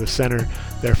Bortolini, the center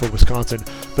there for Wisconsin.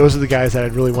 Those are the guys that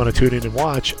I'd really want to tune in and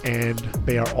watch, and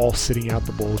they are all sitting out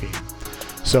the bowl game.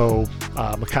 So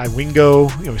Mekhi Wingo,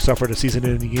 he suffered a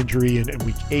season-ending injury in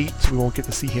week 8, so we won't get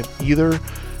to see him either.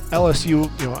 LSU,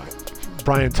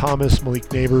 Brian Thomas, Malik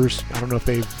Neighbors, I don't know if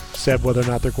they've said whether or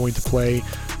not they're going to play.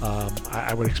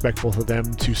 I would expect both of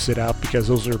them to sit out because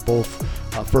those are both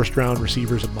first-round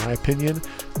receivers in my opinion.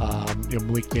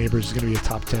 Malik Neighbors is going to be a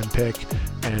top 10 pick,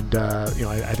 and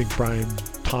I think Brian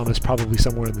Thomas probably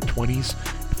somewhere in the 20s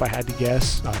if I had to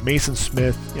guess. Mason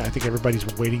Smith, I think everybody's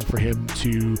waiting for him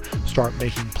to start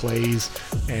making plays,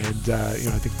 and I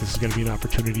think this is going to be an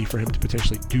opportunity for him to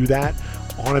potentially do that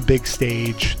on a big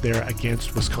stage there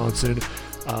against Wisconsin.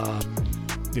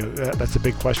 That's a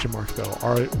big question mark though.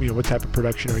 What type of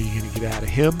production are you going to get out of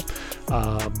him?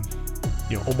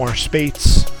 Omar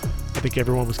Spates, I think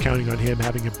everyone was counting on him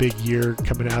having a big year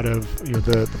coming out of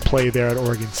the play there at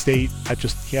Oregon State.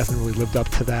 He hasn't really lived up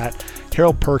to that.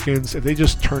 Harold Perkins, if they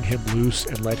just turn him loose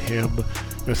and let him,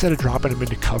 instead of dropping him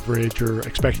into coverage or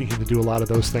expecting him to do a lot of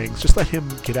those things, just let him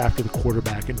get after the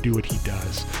quarterback and do what he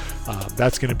does.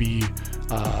 That's going to be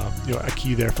a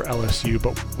key there for LSU.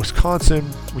 But Wisconsin,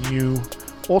 when you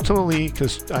ultimately,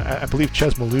 because I believe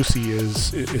Ches Malusi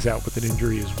is out with an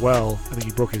injury as well. I think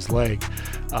he broke his leg.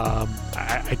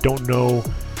 I don't know.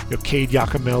 Cade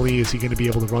Yakimelli, is he going to be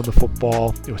able to run the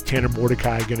football? Is Tanner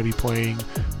Mordecai going to be playing,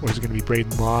 or is it going to be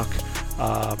Braden Locke?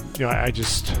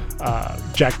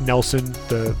 Jack Nelson,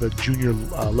 the junior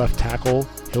left tackle,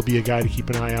 he'll be a guy to keep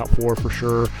an eye out for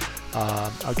sure.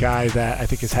 A guy that I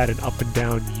think has had an up and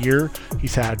down year.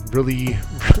 He's had really,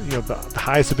 the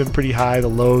highs have been pretty high, the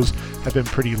lows have been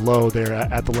pretty low there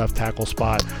at the left tackle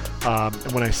spot.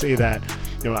 And when I say that,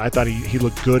 I thought he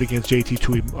looked good against JT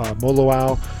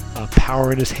Tuimoloau,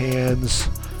 power in his hands.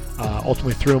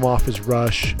 ultimately threw him off his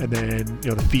rush, and then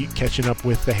the feet catching up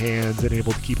with the hands and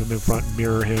able to keep him in front and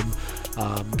mirror him.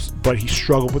 But he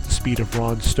struggled with the speed of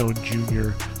Ron Stone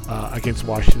Jr. Against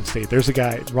Washington State. There's a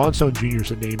guy, Ron Stone Jr.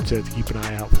 is a name to keep an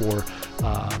eye out for.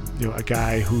 A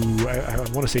guy who I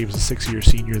want to say he was a 6-year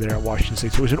senior there at Washington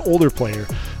State, so he was an older player,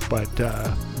 but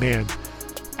man,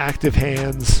 active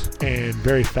hands and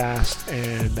very fast,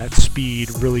 and that speed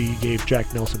really gave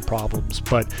Jack Nelson problems.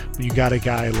 But when you got a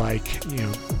guy like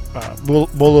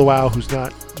Moloau, who's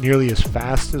not nearly as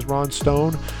fast as Ron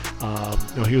Stone,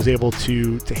 he was able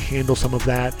to handle some of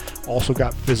that. Also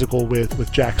got physical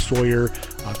with Jack Sawyer,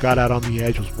 got out on the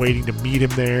edge, was waiting to meet him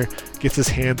there, gets his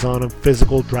hands on him,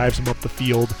 physical, drives him up the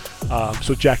field.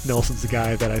 So Jack Nelson's the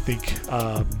guy that I think,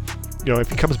 if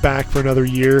he comes back for another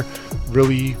year,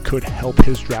 really could help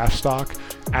his draft stock.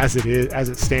 As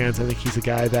it stands, I think he's a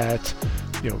guy that,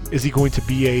 is he going to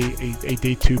be a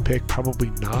day 2 pick?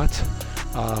 Probably not.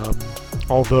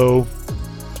 Although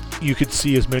you could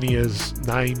see as many as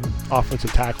 9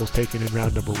 offensive tackles taken in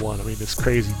round number 1. I mean, it's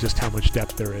crazy just how much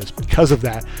depth there is. Because of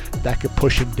that could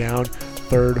push him down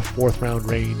 3rd, 4th round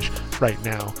range right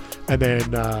now. And then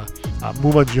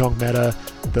Mumanjong Meta,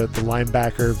 the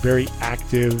linebacker, very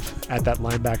active at that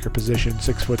linebacker position,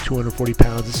 6 foot, 240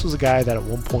 pounds. This was a guy that at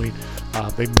one point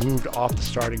they moved off the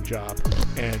starting job,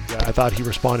 and I thought he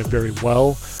responded very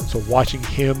well. So watching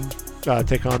him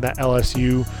take on that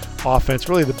LSU offense,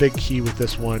 really the big key with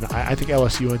this one. I think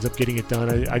LSU ends up getting it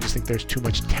done. I just think there's too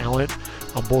much talent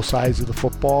on both sides of the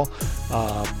football.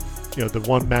 The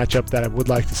one matchup that I would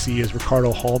like to see is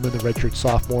Ricardo Hallman, the redshirt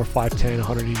sophomore, 5'10",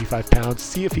 185 pounds.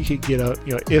 See if he could get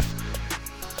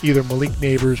if either Malik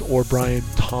Neighbors or Brian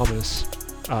Thomas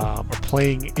are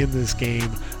playing in this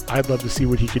game. I'd love to see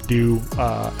what he could do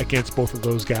against both of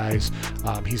those guys.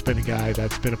 He's been a guy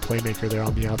that's been a playmaker there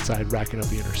on the outside, racking up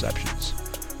the interceptions.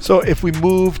 So if we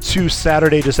move to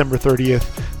Saturday, December 30th,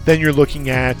 then you're looking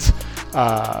at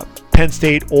Penn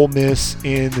State, Ole Miss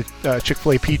in the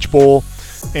Chick-fil-A Peach Bowl.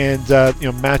 And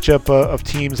matchup of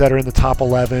teams that are in the top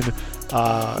 11.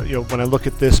 When I look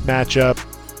at this matchup,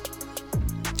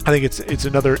 I think it's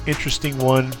another interesting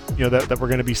one. That we're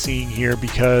going to be seeing here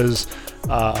because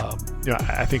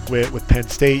I think with Penn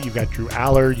State, you've got Drew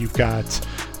Aller, you've got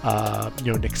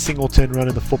Nick Singleton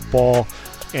running the football,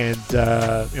 and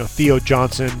Theo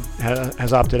Johnson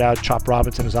has opted out, Chop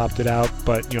Robinson has opted out,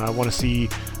 but I want to see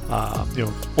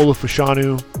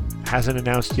Olufoshanu hasn't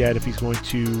announced yet if he's going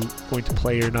to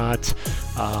play or not,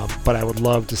 but I would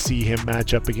love to see him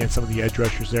match up against some of the edge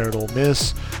rushers there at Ole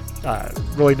Miss.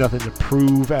 Really nothing to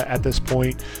prove at this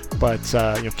point, but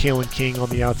Kalen King on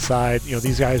the outside,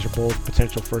 these guys are both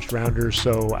potential first rounders,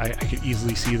 so I could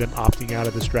easily see them opting out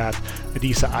of this draft.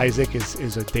 Adisa Isaac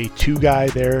is a day 2 guy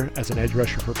there as an edge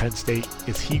rusher for Penn State.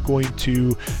 Is he going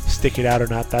to stick it out or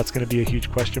not? That's going to be a huge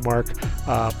question mark.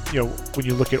 When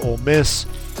you look at Ole Miss,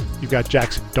 you've got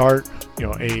Jackson Dart,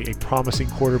 a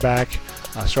promising quarterback,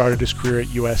 started his career at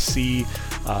USC.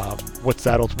 What's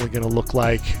that ultimately going to look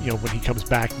like, when he comes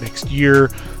back next year,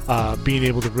 being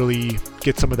able to really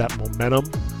get some of that momentum.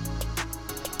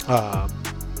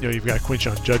 You've got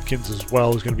Quinshon Judkins as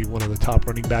well, who's going to be one of the top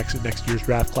running backs in next year's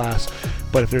draft class.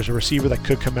 But if there's a receiver that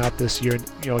could come out this year,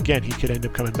 and again, he could end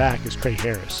up coming back, is Trey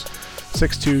Harris.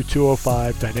 6'2",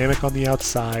 205, dynamic on the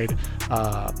outside,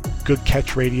 good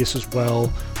catch radius as well,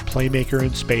 playmaker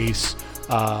in space.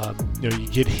 You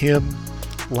get him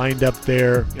lined up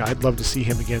there. I'd love to see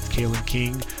him against Kalen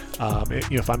King.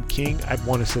 If I'm King, I'd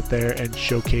want to sit there and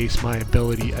showcase my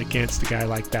ability against a guy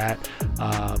like that.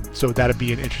 So that'd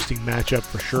be an interesting matchup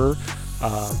for sure.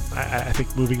 I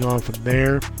think moving on from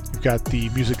there, you've got the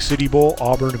Music City Bowl,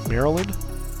 Auburn and Maryland.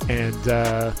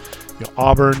 And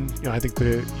Auburn, I think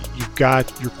you've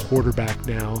got your quarterback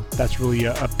now. That's really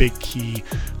a big key,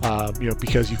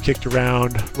 because you kicked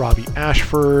around Robbie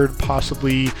Ashford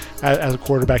possibly as a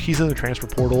quarterback. He's in the transfer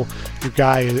portal. Your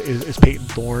guy is Peyton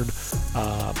Thorne.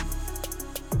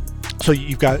 So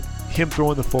you've got him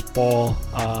throwing the football.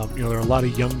 There are a lot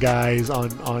of young guys on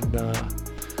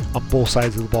both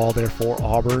sides of the ball there for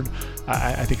Auburn.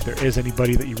 I think if there is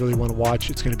anybody that you really want to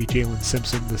watch, it's going to be Jalen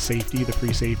Simpson, the safety, the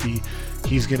free safety.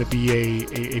 He's going to be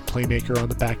a playmaker on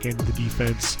the back end of the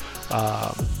defense.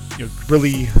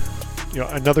 Really,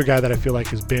 another guy that I feel like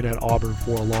has been at Auburn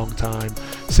for a long time.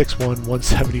 6'1",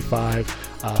 175,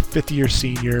 fifth-year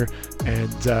senior,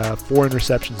 and 4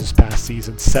 interceptions this past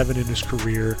season, 7 in his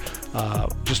career.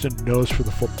 Just a nose for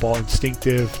the football,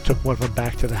 instinctive, took one of them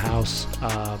back to the house.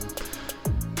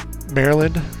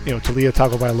 Maryland, Talia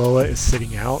Tagovailoa is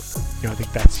sitting out. I think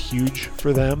that's huge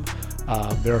for them.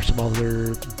 There are some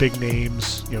other big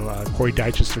names, Corey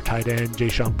Dyches, their tight end,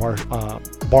 Jayshawn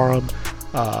Barham,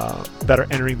 that are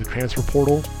entering the transfer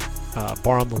portal,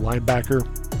 bar on the linebacker.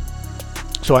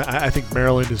 So I think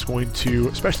Maryland is going to,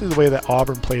 especially the way that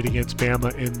Auburn played against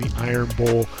Bama in the Iron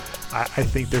Bowl, I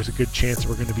think there's a good chance that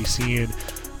we're going to be seeing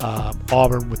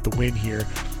Auburn with the win here.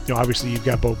 Obviously you've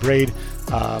got Bo Braid,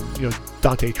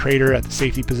 Dante Trader at the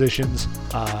safety positions,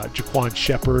 Jaquan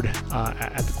Shepard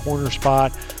at the corner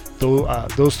spot.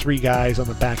 Those three guys on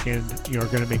the back end, are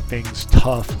going to make things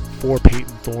tough for Peyton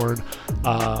Thorne.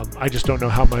 I just don't know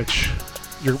how much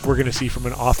we're going to see from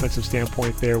an offensive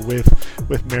standpoint there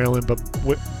with Maryland, but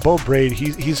with Bo Braid,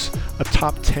 he's a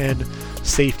top 10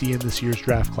 safety in this year's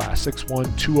draft class.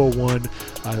 6'1", 201,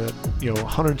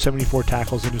 174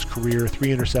 tackles in his career, 3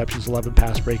 interceptions, 11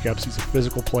 pass breakups. He's a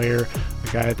physical player,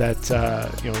 a guy that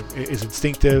is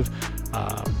instinctive,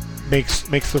 makes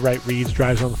the right reads,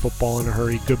 drives on the football in a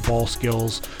hurry, good ball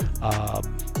skills.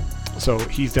 So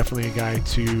he's definitely a guy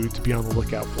to be on the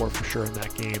lookout for sure in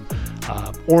that game.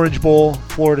 Orange Bowl,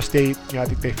 Florida State. I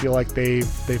think they feel like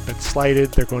they've been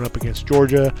slighted. They're going up against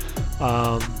Georgia.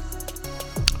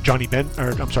 Johnny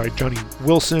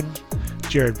Wilson,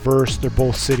 Jared Verse. They're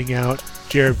both sitting out.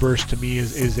 Jared Verse to me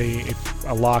is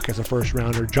a lock as a first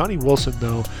rounder. Johnny Wilson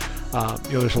though,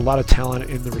 there's a lot of talent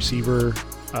in the receiver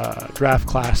draft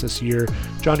class this year.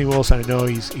 Johnny Wilson, I know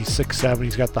he's 6'7",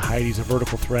 he's got the height, he's a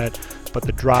vertical threat, but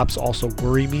the drops also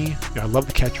worry me. I love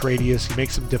the catch radius. He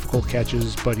makes some difficult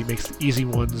catches, but he makes the easy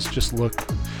ones just look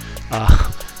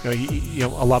a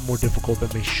lot more difficult than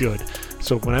they should.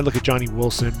 So when I look at Johnny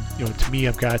Wilson, to me,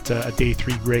 I've got a day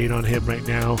 3 grade on him right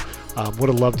now. Would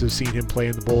have loved to have seen him play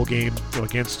in the bowl game,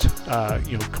 against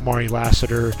Kamari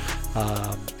Lassiter,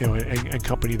 and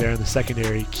company there in the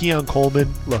secondary. Keon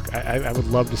Coleman, look, I would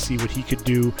love to see what he could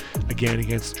do again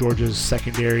against Georgia's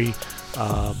secondary.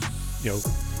 I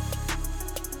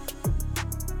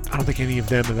don't think any of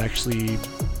them have actually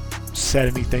said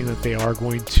anything that they are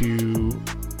going to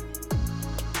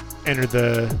enter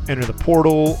the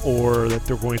portal or that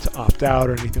they're going to opt out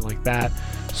or anything like that.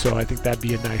 So I think that'd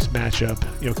be a nice matchup.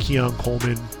 Keon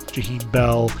Coleman, Jaheim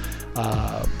Bell,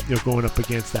 going up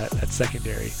against that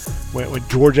secondary. When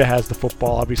Georgia has the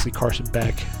football, obviously Carson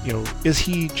Beck, is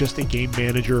he just a game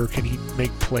manager or can he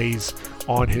make plays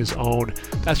on his own?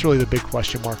 That's really the big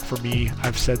question mark for me.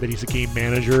 I've said that he's a game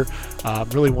manager.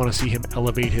 Really want to see him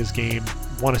elevate his game.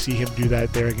 Want to see him do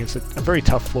that there against a very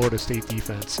tough Florida State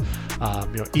defense.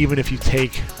 Even if you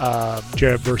take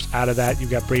Jared Verse out of that,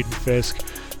 you've got Braden Fisk.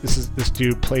 This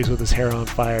dude plays with his hair on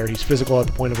fire. He's physical at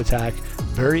the point of attack,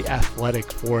 very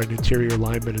athletic for an interior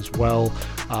lineman as well.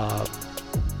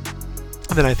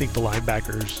 And then I think the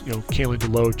linebackers, Kalen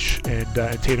DeLoach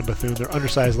and Tatum Bethune, they're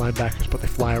undersized linebackers, but they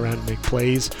fly around and make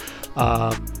plays.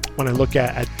 When I look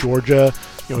at Georgia,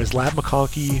 is Ladd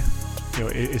McConkey,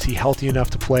 is he healthy enough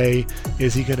to play?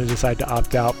 Is he going to decide to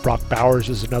opt out? Brock Bowers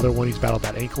is another one. He's battled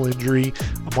that ankle injury.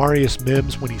 Amarius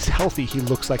Mims, when he's healthy, he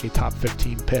looks like a top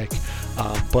 15 pick,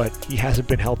 but he hasn't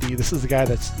been healthy. This is the guy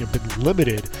that's been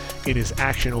limited in his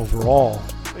action overall,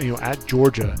 at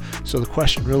Georgia. So the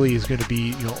question really is going to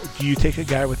be, do you take a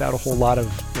guy without a whole lot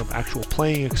of actual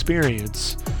playing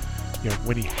experience?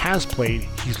 When he has played,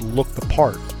 he's looked the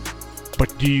part.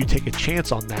 But do you take a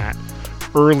chance on that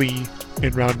early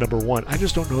in round number 1? I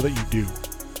just don't know that you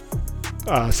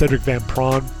do. Cedric Van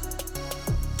Prawn,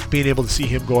 being able to see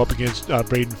him go up against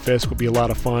Braden Fisk would be a lot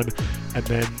of fun. And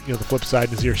then, the flip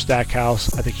side, Nazir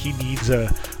Stackhouse, I think he needs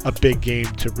a big game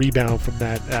to rebound from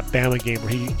that Bama game where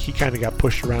he kind of got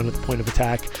pushed around at the point of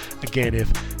attack. Again,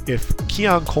 if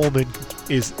Keon Coleman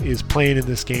is playing in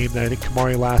this game, then I think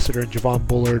Kamari Lassiter and Javon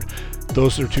Bullard,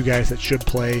 those are 2 guys that should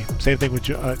play. Same thing with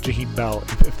Jaheim Bell.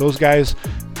 If those guys,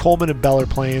 Coleman and Bell, are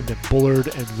playing, then Bullard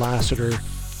and Lassiter,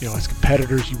 as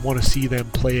competitors, you want to see them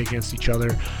play against each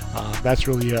other. That's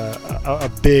really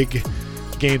a big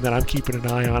game that I'm keeping an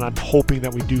eye on. I'm hoping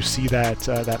that we do see that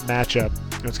matchup.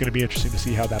 It's going to be interesting to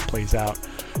see how that plays out.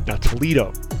 Now,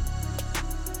 Toledo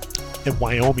and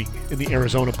Wyoming in the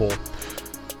Arizona Bowl.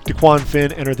 DeQuan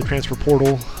Finn entered the transfer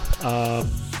portal,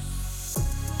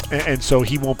 and so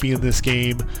he won't be in this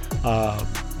game.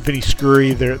 Vinny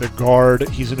Scurry, their guard,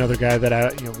 he's another guy that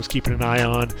I was keeping an eye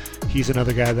on. He's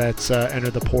another guy that's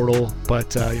entered the portal. But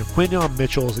Quinyon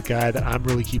Mitchell is a guy that I'm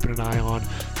really keeping an eye on.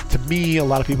 To me, a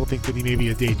lot of people think that he may be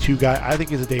a day 2 guy. I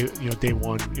think he's a day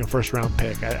 1, first round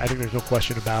pick. I think there's no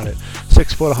question about it.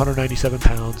 6 foot, 197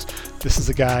 pounds. This is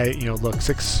a guy, look,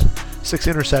 six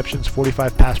interceptions,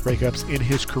 45 pass breakups in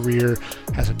his career,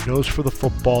 has a nose for the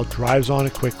football, drives on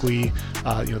it quickly,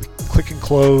 the click and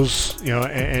close,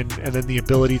 and then the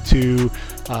ability to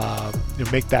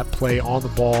make that play on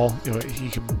the ball. He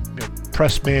can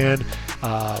press man,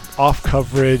 off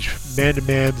coverage,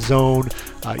 man-to-man zone.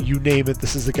 You name it,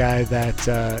 this is a guy that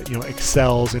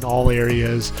excels in all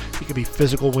areas. He can be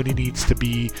physical when he needs to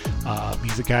be.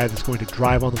 He's a guy that's going to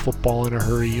drive on the football in a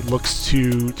hurry, looks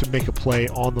to make a play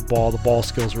on the ball. The ball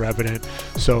skills are evident.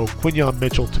 So Quinyon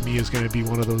Mitchell to me is going to be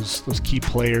one of those key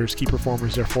players, key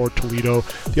performers there for Toledo.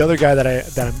 The other guy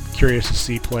that I'm curious to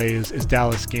see play is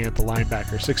Dallas Gant, the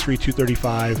linebacker, 6'3",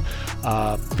 235,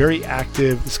 very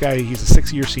active. This guy, he's a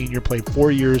 6-year senior, played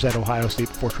 4 years at Ohio State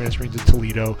before transferring to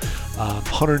Toledo.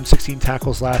 116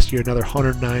 tackles last year, another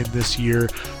 109 this year,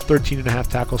 13.5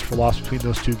 tackles for loss between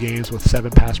those two games with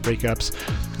 7 pass breakups.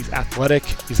 He's athletic.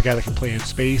 He's a guy that can play in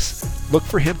space. Look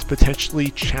for him to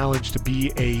potentially challenge to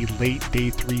be a late day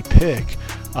 3 pick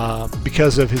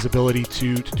because of his ability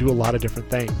to do a lot of different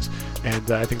things.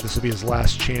 And I think this will be his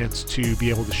last chance to be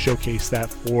able to showcase that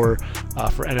for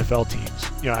NFL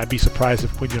teams. I'd be surprised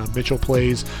if Quinyon Mitchell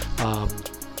plays,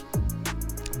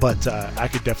 but I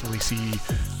could definitely see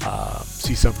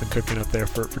something cooking up there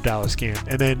for Dallas Gant.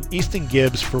 And then Easton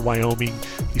Gibbs for Wyoming.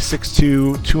 He's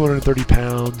 6'2", 230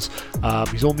 pounds.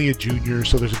 He's only a junior,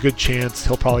 so there's a good chance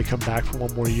he'll probably come back for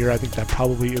one more year. I think that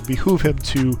probably would behoove him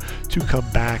to come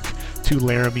back to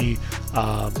Laramie,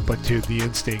 but to the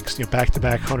instincts.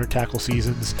 Back-to-back 100 tackle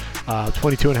seasons,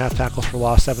 22.5 tackles for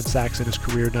loss, 7 sacks in his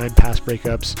career, 9 pass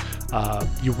breakups.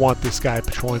 You want this guy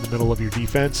patrolling the middle of your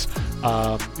defense.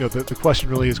 The question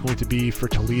really is going to be for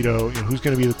Toledo, who's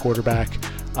going to be the quarterback,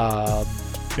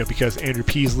 because Andrew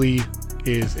Peasley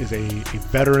is a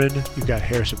veteran. You've got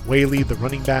Harrison Whaley, the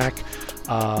running back,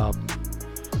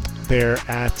 there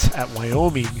at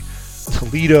Wyoming.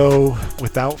 Toledo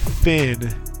without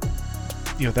Finn,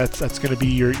 that's going to be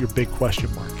your big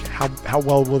question mark. How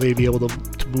well will they be able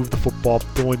to move the football,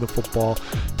 throwing the football?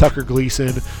 Tucker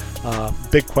Gleason,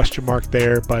 big question mark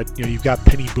there. But you've got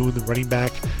Penny Boone, the running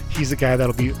back. He's the guy that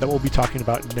we'll be talking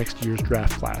about in next year's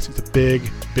draft class. He's a big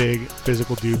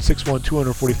physical dude, 6'1",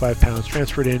 245 pounds,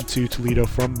 transferred into Toledo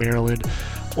from Maryland,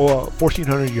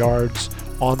 1,400 yards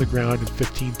on the ground and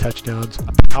 15 touchdowns,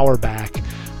 a power back.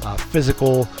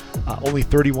 Physical, only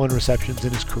 31 receptions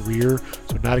in his career,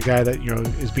 so not a guy that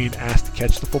is being asked to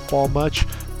catch the football much,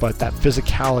 but that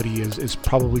physicality is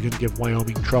probably going to give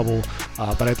Wyoming trouble.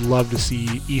 But I'd love to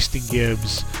see Easton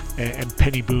Gibbs and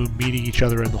Penny Boone meeting each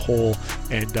other in the hole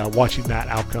and watching that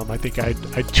outcome. I think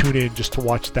I'd tune in just to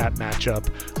watch that matchup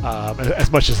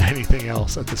as much as anything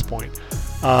else at this point.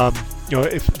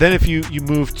 If you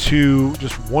move to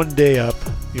just one day up,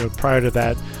 prior to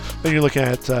that, then you're looking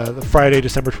at the Friday,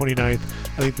 December 29th.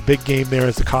 I think the big game there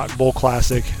is the Cotton Bowl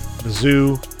Classic.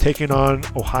 Mizzou taking on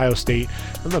Ohio State.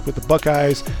 And look, with the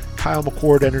Buckeyes, Kyle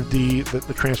McCord entered the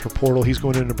transfer portal. He's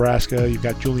going to Nebraska. You've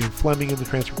got Julian Fleming in the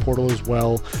transfer portal as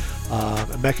well.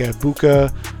 Emeka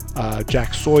Ibuka,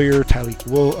 Jack Sawyer, Tyleek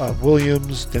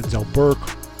Williams, Denzel Burke.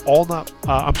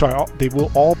 They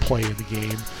will all play in the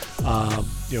game.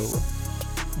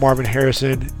 Marvin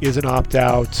Harrison is an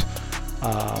opt-out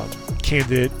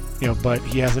candidate, but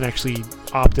he hasn't actually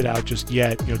opted out just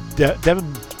yet.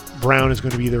 Devin Brown is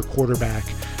going to be their quarterback.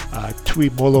 Tui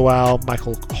Moloau,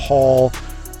 Michael Hall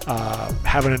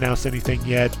haven't announced anything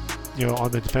yet,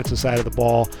 on the defensive side of the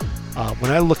ball.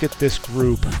 When I look at this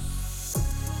group,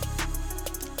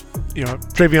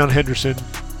 Travion Henderson,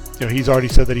 he's already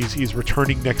said that he's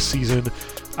returning next season.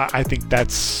 I think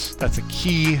that's a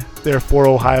key there for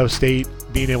Ohio State.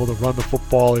 Being able to run the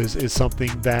football is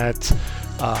something that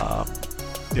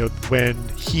when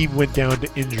he went down to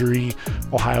injury,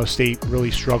 Ohio State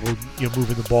really struggled,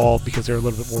 moving the ball because they're a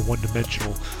little bit more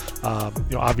one-dimensional.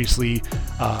 Obviously,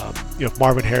 if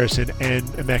Marvin Harrison and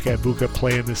Emeka Ibuka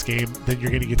play in this game, then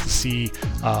you're going to get to see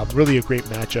really a great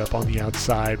matchup on the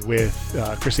outside with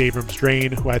Chris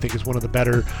Abrams-Drain, who I think is one of the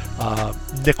better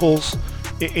nickels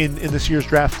in this year's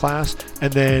draft class.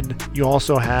 And then you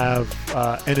also have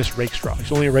Ennis Rakestraw.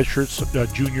 He's only a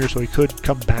redshirt junior, so he could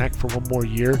come back for one more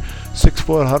year. 6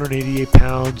 foot, 188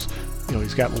 pounds.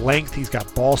 He's got length, he's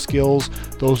got ball skills.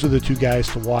 Those are the two guys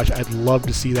to watch. I'd love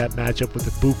to see that matchup with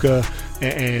Ibuka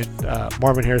and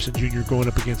Marvin Harrison Jr. going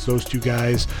up against those two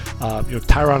guys.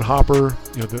 Tyron Hopper,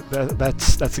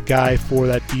 that's a guy for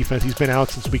that defense. He's been out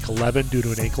since week 11 due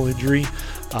to an ankle injury.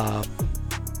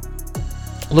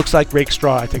 Looks like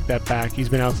Rakestraw, I take that back. He's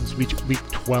been out since week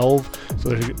 12,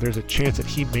 so there's a chance that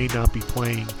he may not be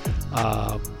playing.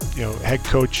 Head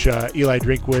coach Eli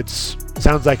Drinkwitz,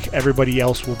 sounds like everybody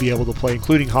else will be able to play,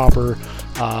 including Hopper,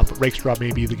 but Rakestraw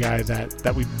may be the guy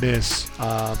that we miss,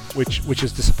 which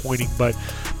is disappointing. But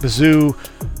Mizzou,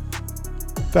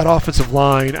 that offensive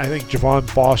line, I think Javon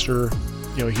Foster,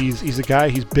 he's a guy,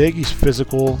 he's big, he's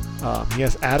physical, he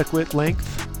has adequate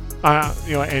length,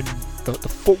 and the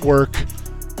footwork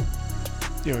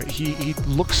he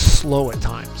looks slow at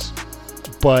times,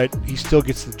 but he still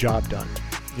gets the job done.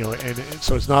 And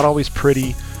so it's not always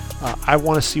pretty. I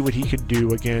want to see what he can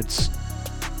do against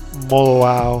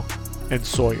Moloau and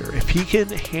Sawyer. If he can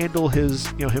handle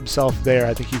himself there,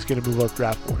 I think he's going to move up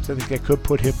draft boards. I think that could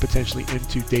put him potentially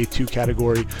into day 2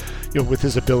 category, with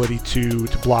his ability to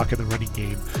block in the running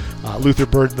game. Luther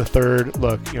Burden III,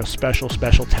 look, special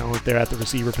talent there at the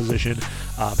receiver position.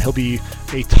 He'll be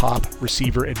a top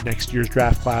receiver in next year's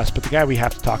draft class. But the guy we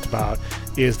have to talk about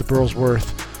is the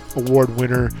Burlsworth Award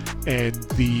winner and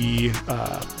the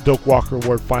Doak Walker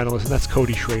Award finalist, and that's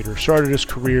Cody Schrader. Started his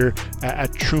career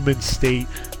at Truman State,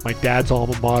 my dad's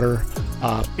alma mater,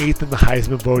 8th in the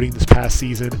Heisman voting this past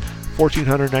season,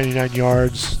 1,499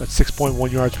 yards, that's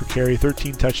 6.1 yards per carry,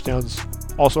 13 touchdowns,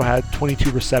 also had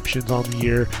 22 receptions on the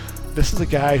year. This is a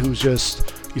guy he's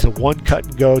a one cut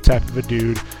and go type of a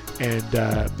dude. And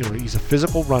he's a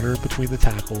physical runner between the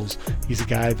tackles. He's a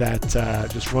guy that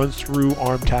just runs through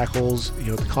arm tackles.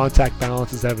 The contact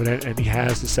balance is evident, and he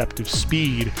has deceptive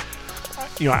speed.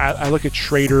 I look at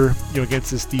Schrader, against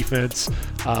this defense.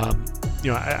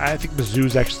 I think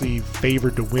Mizzou's actually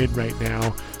favored to win right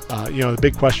now. The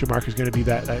big question mark is going to be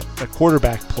that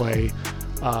quarterback play.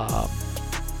 I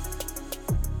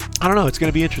don't know. It's going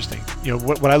to be interesting.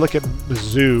 When I look at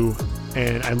Mizzou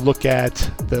and I look at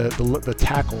the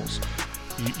tackles,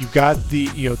 you've got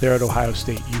there at Ohio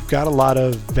State, you've got a lot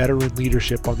of veteran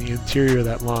leadership on the interior of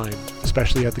that line,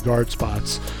 especially at the guard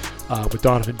spots, with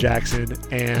Donovan Jackson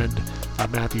and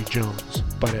Matthew Jones.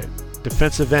 But at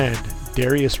defensive end,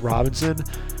 Darius Robinson,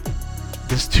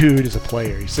 this dude is a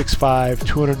player. He's 6'5",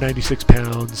 296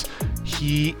 pounds.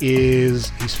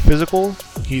 He's physical.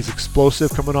 He's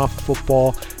explosive coming off the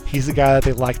football. He's the guy that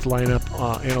they like to line up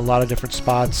in a lot of different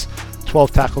spots.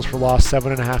 12 tackles for loss,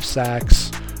 7.5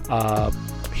 sacks.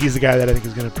 He's the guy that I think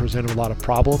is going to present a lot of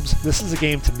problems. This is a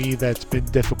game to me that's been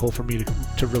difficult for me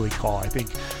to really call. I think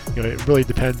it really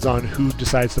depends on who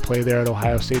decides to play there at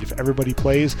Ohio State. If everybody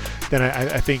plays, then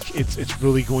I think it's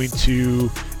really going to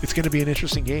be an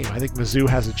interesting game. I think Mizzou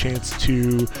has a chance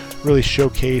to really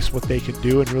showcase what they can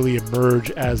do and really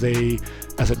emerge as a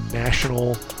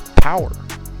national power,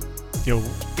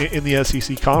 in the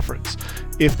SEC conference,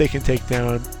 if they can take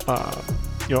down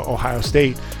Ohio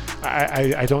State.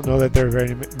 I don't know that there are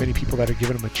very many people that are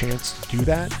giving them a chance to do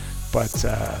that, but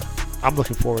I'm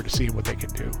looking forward to seeing what they can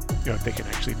do. If they can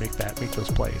actually make those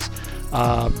plays.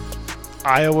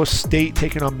 Iowa State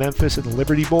taking on Memphis in the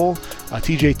Liberty Bowl.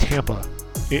 TJ Tampa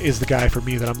is the guy for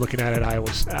me that I'm looking at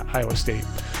Iowa State.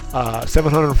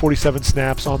 747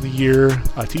 snaps on the year.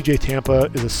 TJ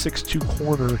Tampa is a 6'2"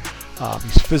 corner.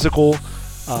 He's physical.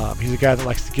 He's a guy that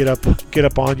likes to get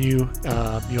up on you,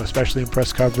 especially in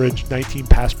press coverage. 19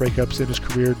 pass breakups in his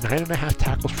career, 9.5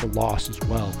 tackles for loss as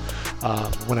well.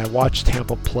 When I watch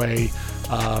Tampa play,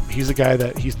 he's a guy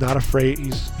that he's not afraid.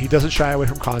 He doesn't shy away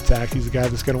from contact. He's a guy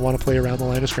that's going to want to play around the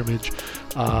line of scrimmage.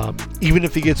 Even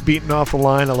if he gets beaten off the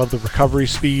line, I love the recovery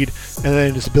speed and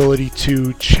then his ability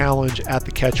to challenge at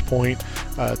the catch point.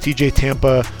 TJ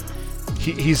Tampa,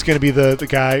 he's going to be the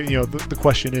guy. The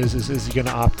question is he going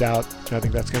to opt out? I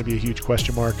think that's going to be a huge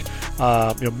question mark.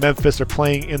 Memphis are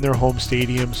playing in their home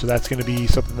stadium, so that's going to be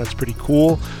something that's pretty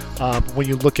cool. When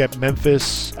you look at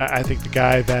Memphis, I think the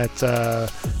guy that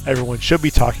everyone should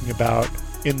be talking about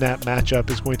in that matchup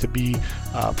is going to be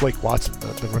Blake Watson,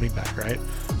 the running back, right?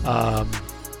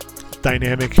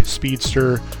 Dynamic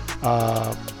speedster.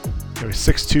 He's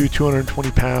 6'2",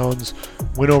 220 pounds,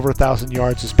 went over 1,000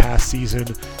 yards this past season,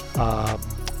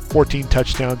 14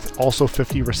 touchdowns, also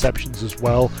 50 receptions as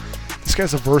well. This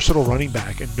guy's a versatile running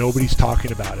back, and nobody's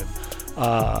talking about him.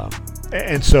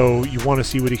 And so you want to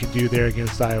see what he can do there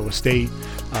against Iowa State.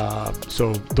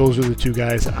 So those are the two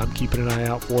guys that I'm keeping an eye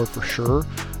out for sure.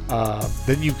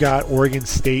 Then you've got Oregon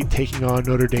State taking on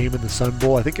Notre Dame in the Sun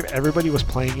Bowl. I think if everybody was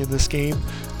playing in this game,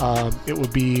 it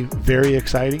would be very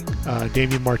exciting.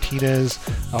 Damian Martinez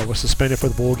was suspended for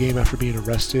the bowl game after being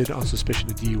arrested on suspicion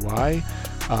of DUI.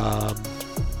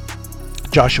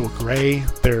 Joshua Gray,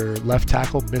 their left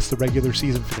tackle, missed the regular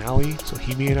season finale, so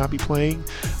he may not be playing.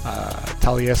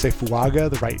 Taliese Fuaga,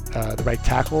 the right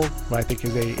tackle, who I think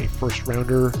is a first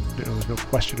rounder, there's no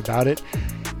question about it.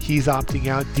 He's opting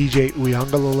out. DJ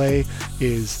Uiagalelei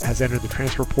has entered the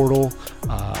transfer portal.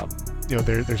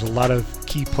 There's a lot of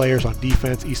key players on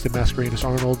defense. Easton Mascarenas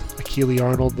Arnold, Akili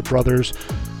Arnold, the brothers,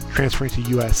 transferring to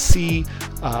USC.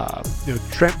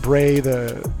 Trent Bray,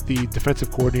 the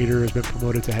defensive coordinator, has been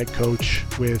promoted to head coach,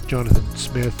 with Jonathan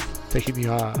Smith taking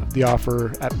the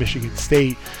offer at Michigan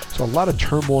State. So a lot of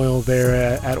turmoil there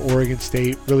at Oregon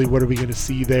State. Really, what are we going to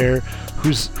see there?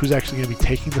 Who's actually going to be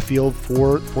taking the field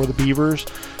for the Beavers?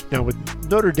 Now with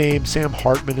Notre Dame, Sam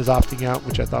Hartman is opting out,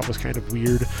 which I thought was kind of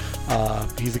weird.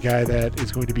 He's a guy that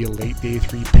is going to be a late day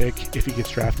 3 pick if he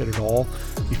gets drafted at all.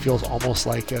 He feels almost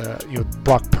like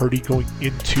Brock Purdy going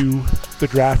into the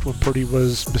draft when Purdy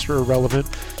was Mr. Irrelevant.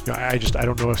 I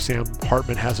don't know if Sam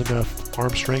Hartman has enough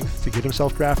arm strength to get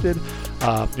himself drafted.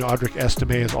 Audric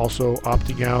Estime is also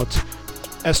opting out.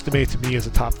 Estime to me is a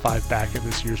top 5 back in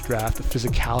this year's draft. The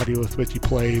physicality with which he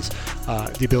plays,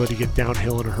 the ability to get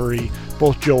downhill in a hurry.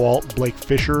 Both Joe Alt and Blake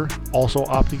Fisher also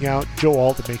opting out. Joe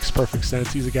Alt, that makes perfect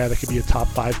sense. He's a guy that could be a top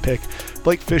 5 pick.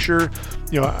 Blake Fisher,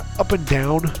 up and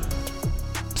down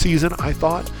season, I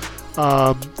thought.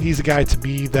 He's a guy to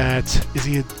me that is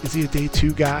he a day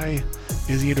 2 guy?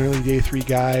 Is he an early day 3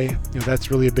 guy?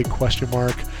 That's really a big question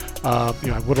mark.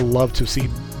 I would have loved to have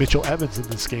seen Mitchell Evans in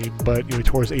this game, but he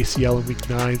tore his ACL in week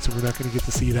 9, so we're not going to get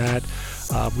to see that.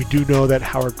 We do know that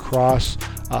Howard Cross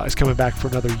is coming back for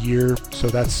another year, so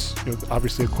that's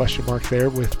obviously a question mark there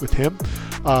with him.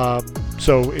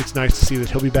 So it's nice to see that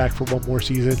he'll be back for one more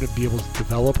season and be able to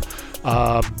develop.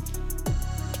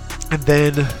 And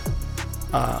then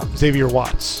Xavier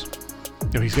Watts,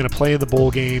 he's going to play in the bowl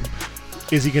game.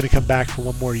 Is he going to come back for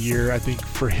one more year? I think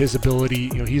for his ability,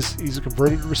 he's a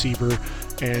converted receiver,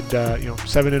 and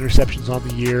 7 interceptions on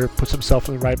the year, puts himself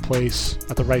in the right place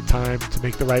at the right time to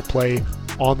make the right play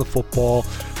on the football.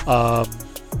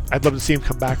 I'd love to see him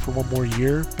come back for one more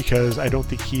year because I don't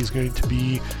think he's going to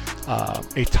be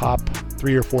a top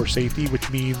 3 or 4 safety,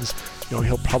 which means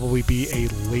he'll probably be a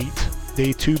late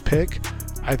day 2 pick.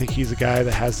 I think he's a guy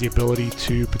that has the ability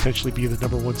to potentially be the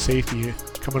number 1 safety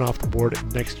coming off the board in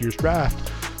next year's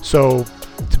draft. So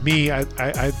to me, I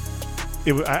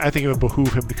think it would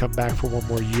behoove him to come back for one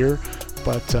more year.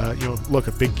 But look,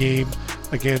 a big game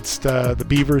against the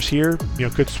Beavers here,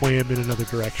 could sway him in another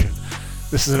direction.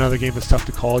 This is another game that's tough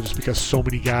to call just because so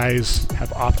many guys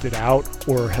have opted out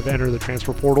or have entered the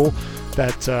transfer portal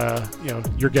that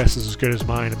your guess is as good as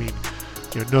mine. I mean,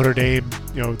 Notre Dame,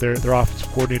 their offensive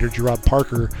coordinator, Gerard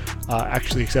Parker,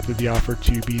 actually accepted the offer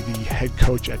to be the head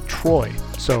coach at Troy.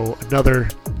 So another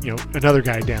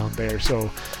guy down there.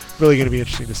 So really going to be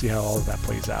interesting to see how all of that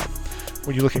plays out.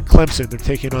 When you look at Clemson, they're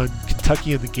taking on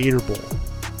Kentucky in the Gator Bowl.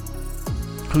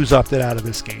 Who's opted out of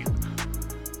this game?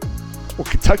 Well,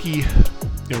 Kentucky,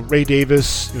 Ray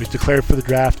Davis, he's declared for the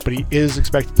draft, but he is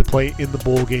expected to play in the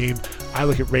bowl game. I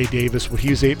look at Ray Davis, what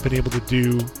he's been able to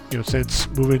do, since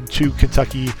moving to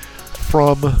Kentucky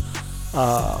from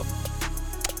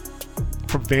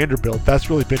Vanderbilt. That's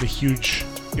really been a huge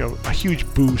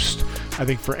boost, I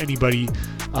think, for anybody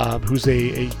who's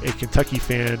a Kentucky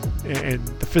fan, and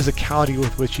the physicality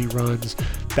with which he runs.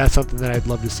 That's something that I'd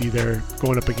love to see there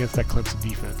going up against that Clemson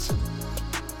defense.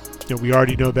 We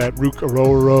already know that Rook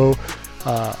Ororo,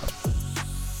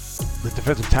 the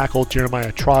defensive tackle,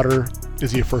 Jeremiah Trotter,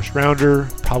 is he a first rounder?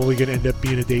 Probably going to end up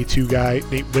being a day 2 guy.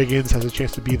 Nate Wiggins has a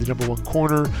chance to be the number 1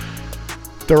 corner.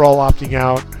 They're all opting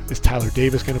out. Is Tyler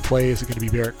Davis going to play? Is it going to be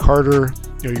Barrett Carter?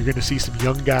 You're going to see some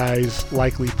young guys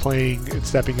likely playing and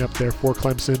stepping up there for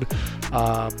Clemson.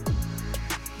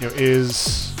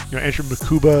 Is Andrew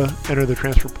Makuba enter the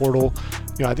transfer portal?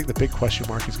 I think the big question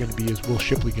mark is going to be, is Will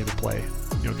Shipley going to play?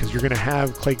 Because you're going to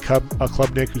have Clay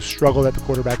Klubnik, who struggled at the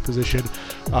quarterback position.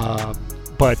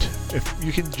 But if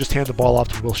you can just hand the ball off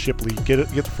to Will Shipley, get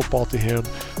the football to him,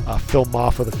 film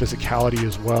off of the physicality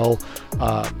as well.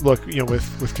 Look,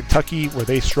 with Kentucky, where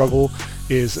they struggle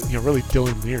is really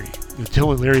Dylan Leary.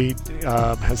 Dylan Leary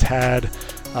has had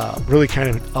really kind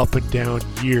of an up and down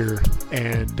year,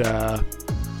 and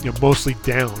mostly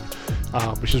down,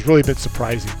 which has really been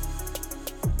surprising.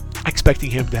 Expecting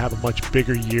him to have a much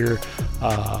bigger year,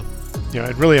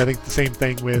 and really I think the same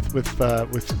thing with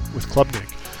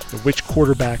Klubnik. Which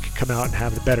quarterback can come out and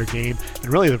have the better game, and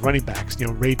really the running backs,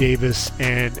 Ray Davis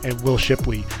and Will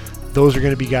Shipley. Those are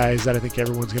going to be guys that I think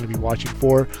everyone's going to be watching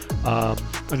for.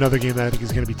 Another game that I think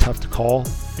is going to be tough to call,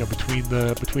 between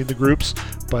the groups,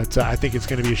 but I think it's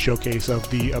going to be a showcase of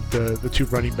the 2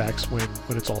 running backs when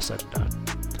it's all said and done.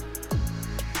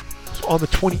 So on the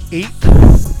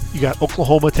 28th, you got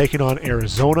Oklahoma taking on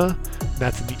Arizona.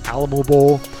 That's in the Alamo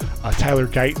Bowl. Tyler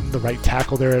Guyton, the right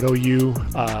tackle there at OU,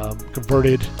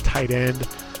 converted tight end.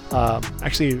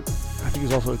 Actually, I think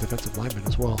he's also a defensive lineman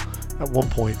as well at one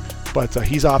point. But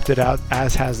he's opted out,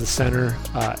 as has the center,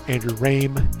 Andrew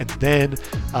Rame. And then,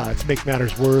 to make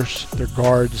matters worse, their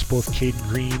guards, both Caden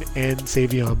Green and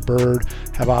Savion Byrd,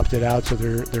 have opted out. So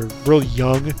they're really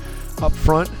young up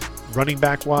front. Running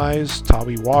back wise,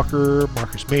 Tommy Walker,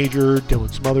 Marcus Major, Dylan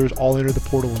Smothers all enter the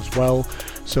portal as well.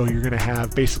 So you're going to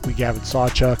have basically Gavin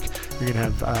Sawchuk. You're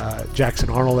going to have Jackson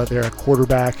Arnold out there at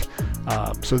quarterback.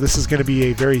 So this is going to be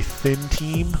a very thin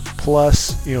team.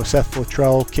 Plus, Seth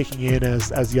Luttrell kicking in as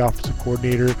the offensive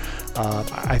coordinator.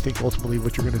 I think ultimately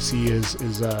what you're going to see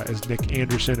is Nick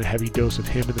Anderson, a heavy dose of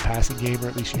him in the passing game, or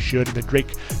at least you should. And then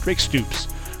Drake Stoops.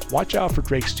 Watch out for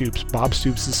Drake Stoops, Bob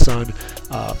Stoops' son.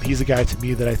 He's a guy to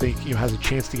me that I think has a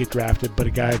chance to get drafted, but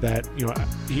a guy that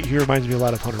he reminds me a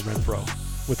lot of Hunter Renfrow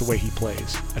with the way he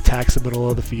plays. Attacks the middle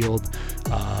of the field,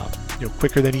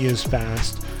 quicker than he is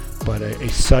fast, but a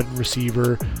sudden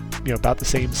receiver, about the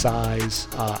same size.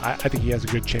 I think he has a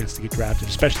good chance to get drafted,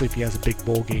 especially if he has a big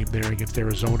bowl game there against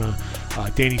Arizona.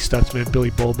 Danny Stutzman, Billy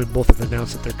Bowman, both have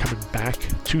announced that they're coming back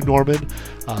to Norman.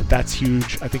 That's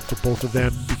huge, I think, for both of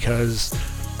them because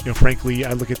frankly,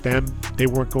 I look at them, they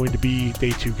weren't going to be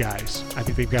day 2 guys. I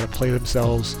think they've got to play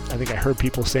themselves. I think I heard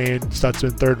people saying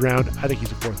Stutzman 3rd round. I think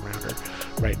he's a 4th rounder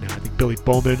right now. I think Billy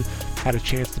Bowman had a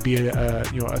chance to be a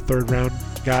 3rd round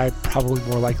guy, probably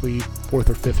more likely 4th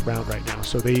or 5th round right now.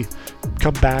 So they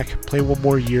come back, play one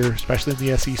more year, especially in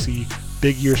the SEC.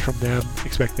 Big years from them.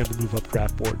 Expect them to move up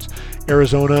draft boards.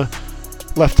 Arizona,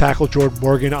 left tackle Jordan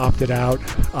Morgan opted out.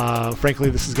 Frankly,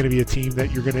 this is going to be a team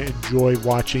that you're going to enjoy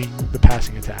watching the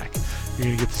passing attack. You're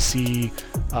going to get to see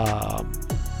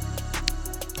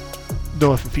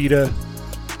Noah Fafita,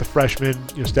 the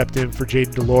freshman, stepped in for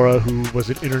Jaden DeLora, who was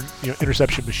an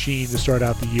interception machine to start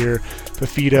out the year.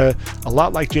 Fafita, a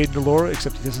lot like Jaden DeLora,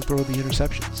 except he doesn't throw the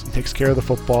interceptions. He takes care of the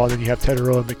football. And then you have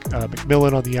Teteroa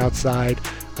McMillan on the outside,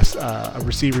 a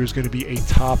receiver who's going to be a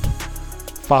top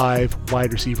 5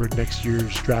 wide receiver in next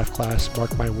year's draft class.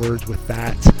 Mark my words with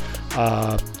that.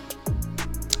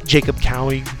 Jacob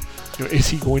Cowing, is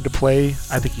he going to play?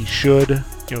 I think he should.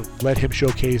 Let him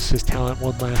showcase his talent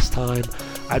one last time.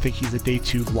 I think he's a day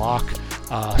 2 lock.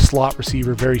 Slot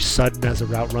receiver, very sudden as a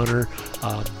route runner.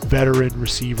 Veteran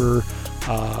receiver.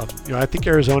 I think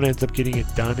Arizona ends up getting it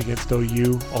done against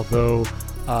OU, although,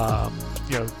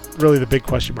 really the big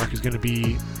question mark is going to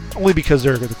be, only because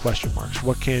they're the question marks,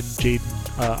 what can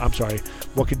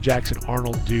Jackson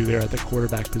Arnold do there at the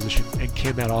quarterback position, and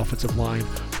can that offensive line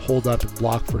hold up and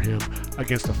block for him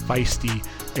against a feisty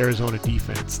Arizona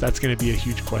defense? That's going to be a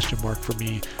huge question mark for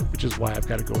me, which is why I've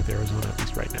got to go with Arizona at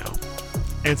least right now.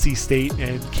 NC State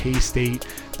and K-State,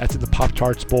 that's in the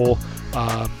Pop-Tarts Bowl.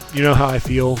 You know how I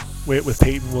feel with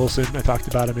Peyton Wilson. I talked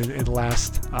about him in the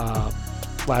last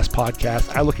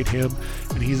podcast. I look at him,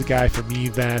 and he's a guy for me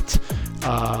that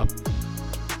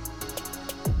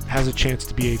has a chance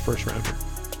to be a first rounder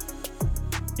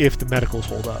if the medicals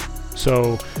hold up.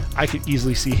 So I could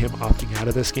easily see him opting out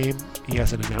of this game. He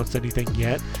hasn't announced anything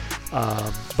yet,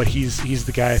 but he's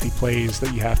the guy, if he plays,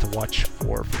 that you have to watch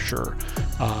for sure.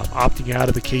 Opting out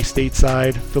of the K-State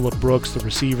side, Phillip Brooks, the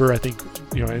receiver, I think,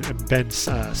 and Ben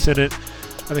Sinnott.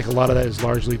 I think a lot of that is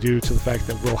largely due to the fact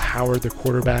that Will Howard, the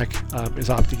quarterback, is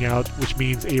opting out, which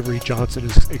means Avery Johnson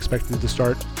is expected to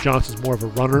start. Johnson's more of a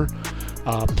runner.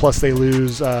 Plus they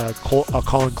lose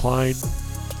Colin Klein,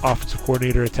 offensive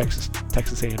coordinator at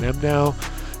Texas A&M now.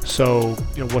 So,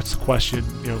 what's the question?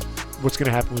 What's going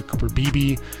to happen with Cooper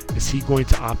Beebe? Is he going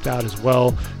to opt out as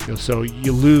well? So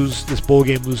you lose, this bowl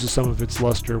game loses some of its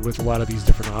luster with a lot of these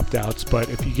different opt-outs. But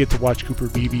if you get to watch Cooper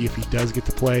Beebe, if he does get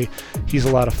to play, he's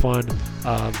a lot of fun.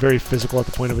 Very physical at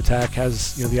the point of attack,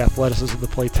 has the athleticism to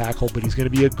play tackle, but he's going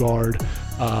to be a guard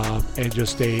and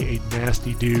just a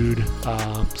nasty dude.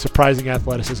 Surprising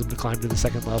athleticism to climb to the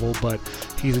second level, but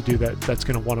he's a dude that's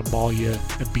going to want to maul you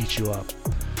and beat you up.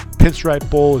 Pinstripe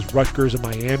Bowl is Rutgers and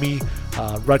Miami.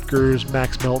 Rutgers,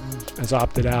 Max Melton has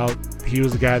opted out. He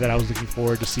was the guy that I was looking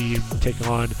forward to see him take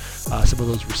on some of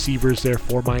those receivers there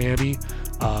for Miami.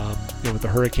 With the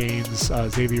Hurricanes,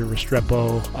 Xavier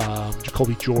Restrepo,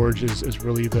 Jacoby George is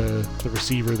really the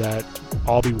receiver that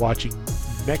I'll be watching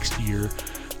next year.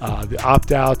 The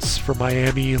opt-outs for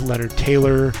Miami, Leonard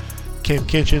Taylor, Cam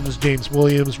Kinchens, James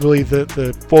Williams, really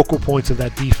the focal points of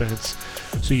that defense.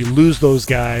 So you lose those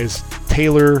guys.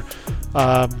 Taylor,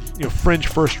 fringe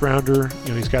first rounder.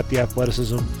 He's got the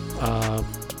athleticism,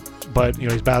 but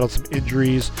he's battled some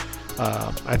injuries.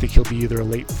 I think he'll be either a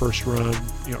late first round,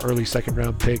 early second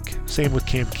round pick. Same with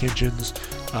Cam Kinchens,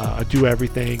 a do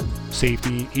everything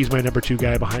safety. He's my number 2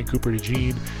 guy behind Cooper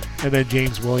DeJean. And then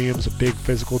James Williams, a big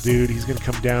physical dude. He's going to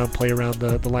come down, play around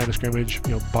the line of scrimmage,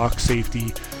 box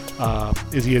safety.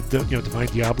 Is he a Divine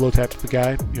Diablo type of a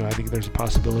guy? I think there's a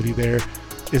possibility there.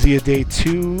 Is he a day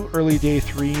 2, early day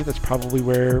 3? That's probably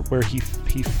where he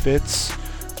fits.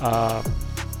 No,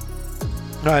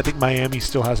 I think Miami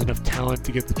still has enough talent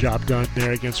to get the job done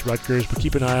there against Rutgers, but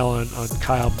keep an eye on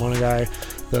Kyle Monagai,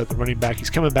 the running back. He's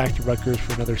coming back to Rutgers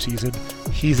for another season.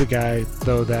 He's a guy,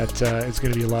 though, that is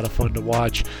going to be a lot of fun to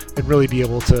watch and really be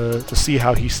able to see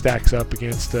how he stacks up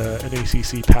against an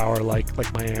ACC power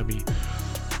like Miami.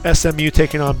 SMU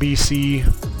taking on BC.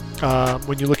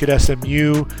 When you look at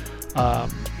SMU,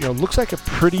 looks like a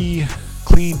pretty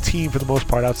clean team for the most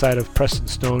part, outside of Preston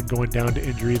Stone going down to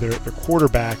injury. Their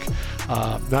quarterback,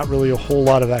 not really a whole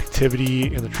lot of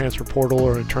activity in the transfer portal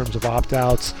or in terms of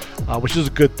opt-outs, which is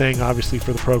a good thing, obviously,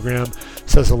 for the program.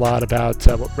 Says a lot about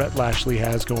what Rhett Lashley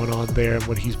has going on there and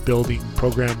what he's building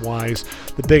program-wise.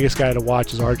 The biggest guy to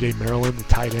watch is R.J. Maryland, the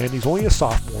tight end. He's only a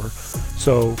sophomore,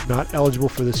 so not eligible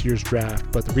for this year's draft.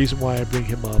 But the reason why I bring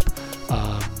him up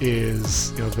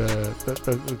is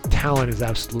the talent is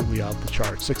absolutely off the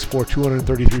chart. 6'4",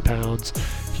 233 pounds.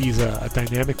 He's a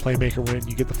dynamic playmaker when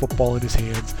you get the football in his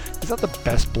hands. He's not the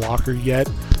best blocker yet,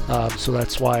 so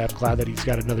that's why I'm glad that he's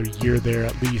got another year there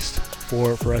at least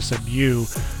for SMU.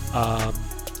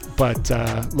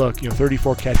 Look,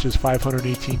 34 catches,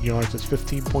 518 yards. That's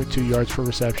 15.2 yards per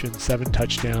reception, 7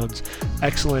 touchdowns,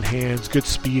 excellent hands, good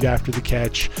speed after the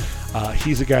catch.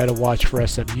 He's a guy to watch for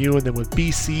SMU. And then with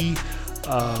BC,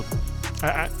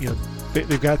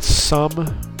 they've got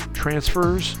some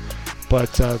transfers,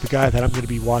 but the guy that I'm going to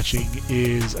be watching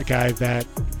is a guy that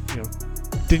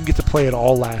didn't get to play at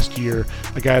all last year,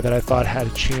 a guy that I thought had a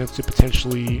chance to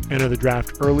potentially enter the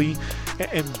draft early,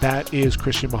 and that is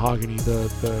Christian Mahogany,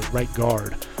 the right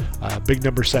guard. Big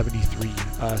number 73,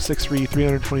 6'3",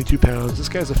 322 pounds. This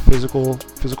guy's a physical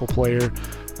player.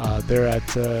 They're at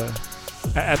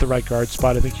the right guard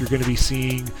spot. I think you're going to be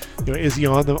seeing, is he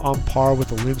on par with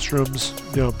the Lindstroms?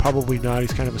 Probably not.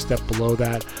 He's kind of a step below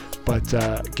that. But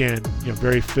again,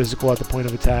 very physical at the point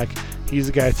of attack. He's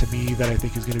a guy to me that I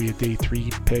think is going to be a day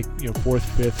 3 pick, 4th,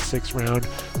 5th, 6th round.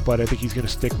 But I think he's going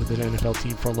to stick with an NFL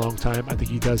team for a long time. I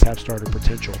think he does have starter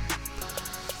potential.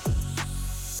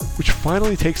 Which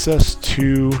finally takes us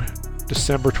to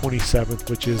December 27th,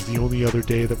 which is the only other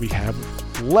day that we have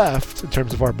left in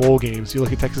terms of our bowl games. You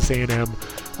look at Texas A&M,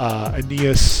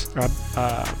 Ainias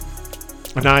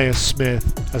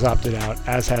Smith has opted out,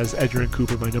 as has Edgerrin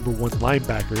Cooper, my number 1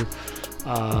 linebacker.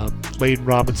 Layden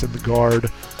Robinson, the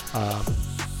guard.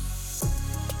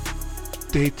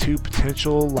 Day 2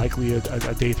 potential, likely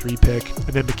a day 3 pick. And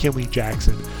then McKinley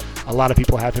Jackson. A lot of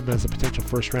people have him as a potential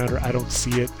first rounder. I don't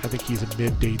see it. I think he's a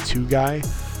mid day 2 guy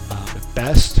at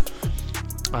best.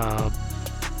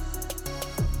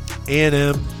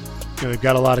 A&M, they've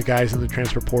got a lot of guys in the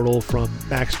transfer portal, from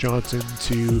Max Johnson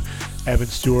to Evan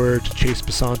Stewart to Chase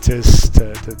Besantis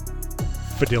to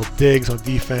Fadil Diggs on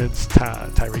defense,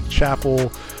 Tyreek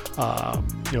Chappell,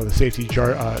 the safety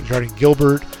Jardine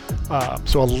Gilbert.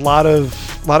 So a lot of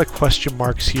question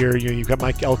marks here. You've got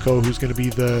Mike Elko, who's going to be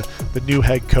the new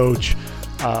head coach.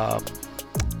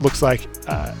 Looks like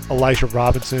Elijah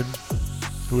Robinson,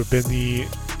 who had been the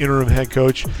interim head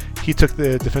coach, he took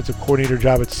the defensive coordinator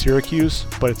job at Syracuse,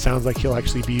 but it sounds like he'll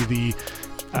actually be the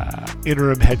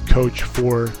interim head coach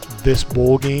for this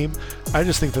bowl game. I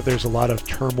just think that there's a lot of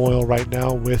turmoil right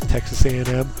now with Texas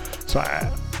A&M, so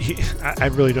I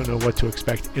really don't know what to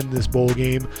expect in this bowl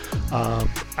game.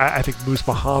 I think Moose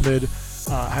Muhammad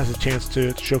has a chance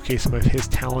to showcase some of his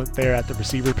talent there at the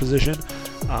receiver position.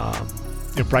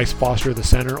 Bryce Foster, the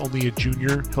center, only a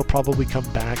junior. He'll probably come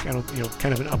back. Kind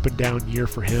of an up and down year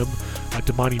for him.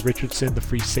 Damani Richardson, the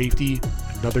free safety,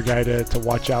 another guy to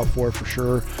watch out for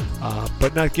sure.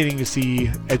 But not getting to see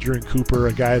Edgerrin Cooper,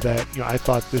 a guy that I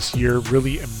thought this year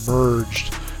really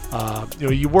emerged.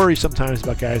 You worry sometimes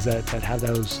about guys that have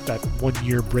that 1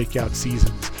 year breakout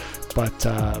seasons. But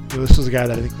this was a guy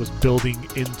that I think was building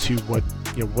into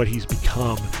what he's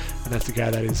become. And that's the guy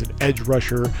that is an edge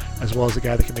rusher, as well as a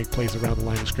guy that can make plays around the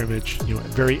line of scrimmage.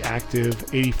 Very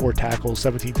active, 84 tackles,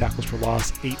 17 tackles for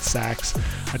loss, 8 sacks.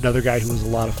 Another guy who was a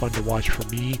lot of fun to watch for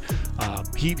me.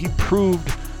 He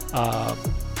proved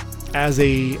as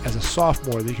a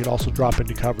sophomore that he could also drop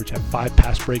into coverage, have 5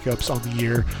 pass breakups on the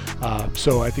year.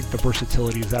 So I think the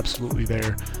versatility is absolutely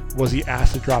there. Was he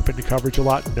asked to drop into coverage a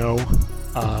lot? No.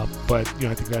 But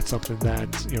I think that's something that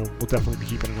we'll definitely be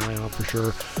keeping an eye on for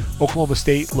sure. Oklahoma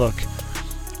State, look,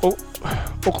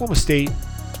 Oklahoma State,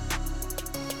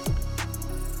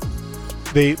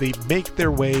 they make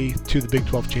their way to the Big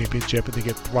 12 championship and they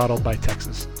get throttled by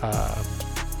Texas.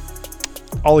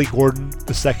 Ollie Gordon,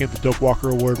 the second, the Doak Walker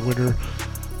Award winner.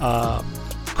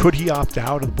 Could he opt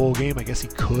out of the bowl game? I guess he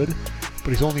could, but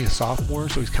he's only a sophomore,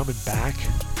 so he's coming back.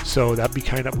 So that'd be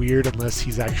kind of weird unless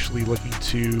he's actually looking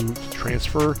to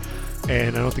transfer,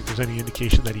 and I don't think there's any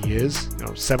indication that he is.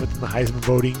 7th in the Heisman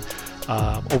voting.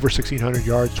 over 1,600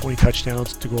 yards, 20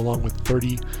 touchdowns to go along with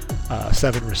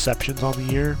 37 receptions on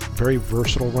the year. Very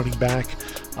versatile running back.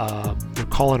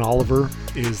 Colin Oliver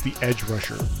is the edge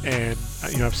rusher, and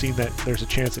I've seen that there's a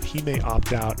chance that he may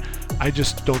opt out. I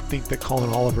just don't think that Colin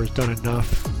Oliver has done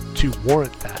enough to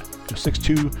warrant that.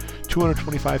 6'2",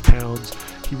 225 pounds.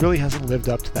 He really hasn't lived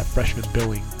up to that freshman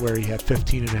billing where he had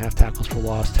 15 and a half tackles for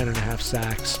loss, 10 and a half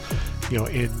sacks.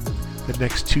 In the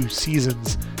next 2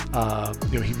 seasons,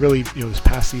 he really, this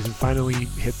past season finally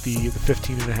hit the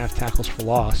 15 and a half tackles for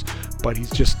loss, but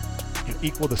he's just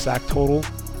equal the sack total,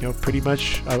 pretty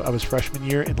much of his freshman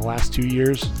year. In the last 2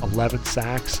 years, 11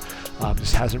 sacks.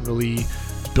 Just hasn't really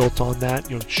built on that.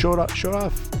 Showed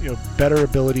off better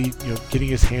ability, getting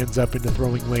his hands up into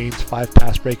throwing lanes, 5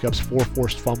 pass breakups, 4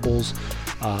 forced fumbles.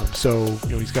 So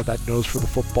he's got that nose for the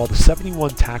football. The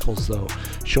 71 tackles, though,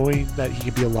 showing that he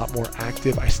can be a lot more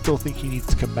active. I still think he needs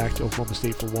to come back to Oklahoma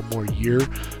State for one more year.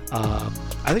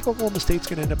 I think Oklahoma State's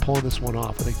going to end up pulling this one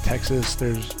off. I think Texas,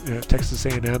 there's Texas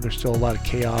A&M. There's still a lot of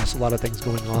chaos, a lot of things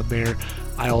going on there.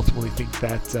 I ultimately think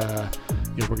that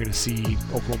we're going to see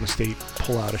Oklahoma State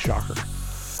pull out a shocker.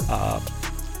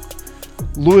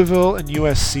 Louisville and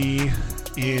USC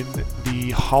in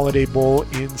the Holiday Bowl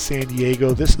in San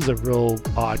Diego. This is a real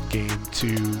odd game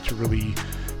to really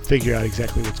figure out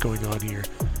exactly what's going on here.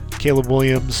 Caleb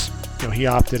Williams, he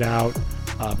opted out.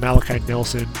 Malachi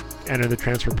Nelson entered the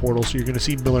transfer portal, so you're going to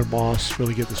see Miller Moss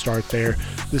really get the start there.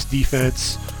 This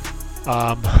defense,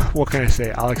 what can I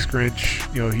say? Alex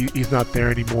Grinch, he's not there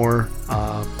anymore.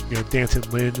 Danton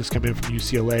Lynn has come in from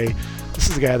UCLA. This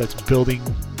is a guy that's building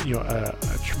a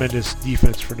tremendous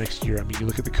defense for next year. I mean, you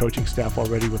look at the coaching staff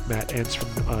already with Matt Entz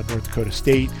from North Dakota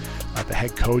State, the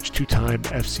head coach, 2-time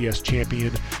FCS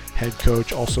champion head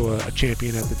coach, also a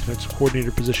champion at the defensive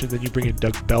coordinator position. Then you bring in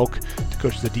Doug Belk to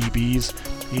coach the DBs.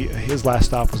 His last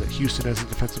stop was at Houston as a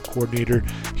defensive coordinator.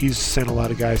 He's sent a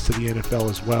lot of guys to the NFL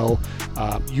as well.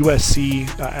 USC,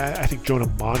 I think Jonah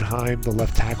Monheim, the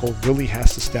left tackle, really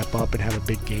has to step up and have a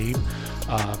big game.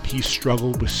 He's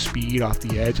struggled with speed off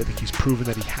the edge. I think he's proven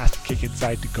that he has to kick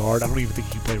inside to guard. I don't even think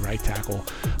he can play right tackle.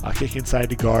 Kick inside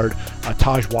to guard.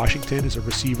 Taj Washington is a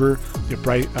receiver.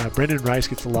 Brendan Rice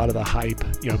gets a lot of the hype,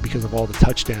 because of all the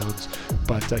touchdowns,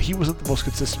 but he wasn't the most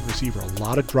consistent receiver. A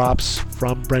lot of drops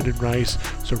from Brendan Rice.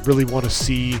 So really want to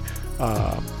see,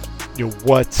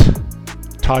 what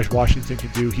Taj Washington can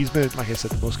do. He's been, like I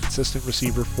said, the most consistent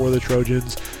receiver for the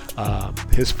Trojans.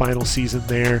 His final season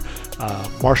there.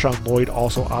 Marshawn Lloyd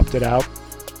also opted out.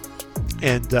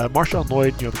 And Marshawn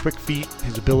Lloyd, the quick feet,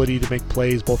 his ability to make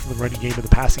plays both in the running game and the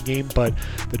passing game, but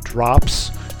the drops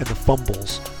and the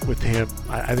fumbles with him,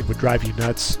 I think would drive you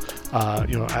nuts.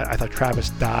 I thought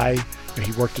Travis Dye,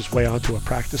 he worked his way onto a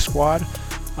practice squad.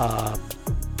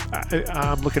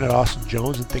 I'm looking at Austin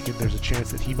Jones and thinking there's a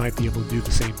chance that he might be able to do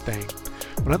the same thing.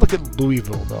 When I look at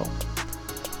Louisville, though,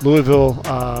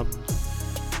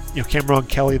 Cameron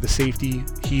Kelly, the safety,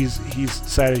 he's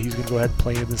decided he's going to go ahead and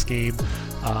play in this game.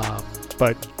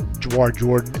 But Jawar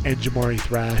Jordan and Jamari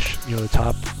Thrash, the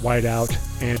top wideout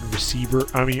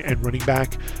and running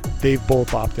back, they've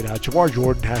both opted out. Jawar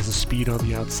Jordan has the speed on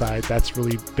the outside. That's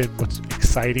really been what's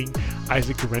exciting.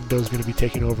 Isaac Garendo is going to be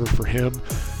taking over for him.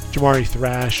 Jamari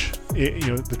Thrash,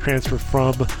 the transfer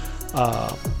from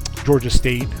Georgia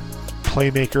State,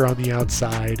 playmaker on the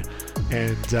outside,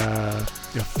 and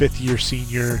fifth-year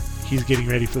senior. He's getting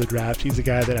ready for the draft. He's a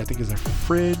guy that I think is a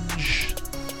fringe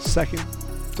second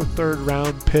to third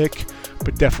round pick,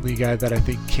 but definitely a guy that I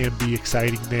think can be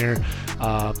exciting there.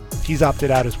 He's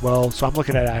opted out as well, so I'm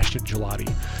looking at Ashton Gelati.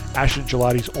 Ashton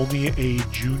Gelati's only a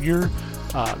junior.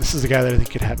 This is a guy that I think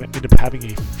could end up having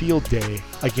a field day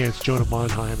against Jonah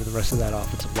Monheim and the rest of that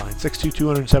offensive line. 6'2",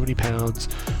 270 pounds,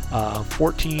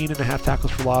 14 and a half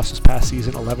tackles for loss this past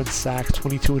season, 11 sacks,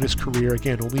 22 in his career.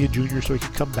 Again, only a junior, so he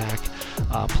can come back.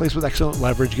 Plays with excellent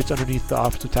leverage, gets underneath the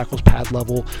offensive tackle's pad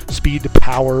level, speed to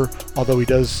power, although he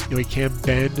does, he can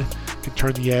bend, can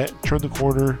turn the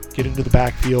corner, get into the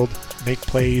backfield, make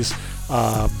plays.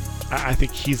 I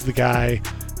think he's the guy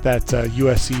that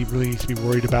USC really needs to be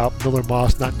worried about. Miller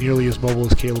Moss, not nearly as mobile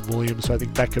as Caleb Williams, so I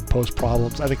think that could pose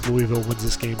problems. I think Louisville wins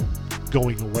this game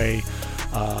going away,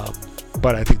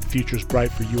 but I think the future is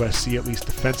bright for USC, at least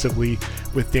defensively,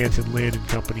 with Danton Lynn and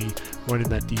company running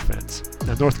that defense.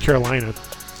 Now, North Carolina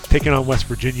taking on West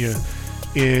Virginia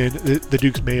in the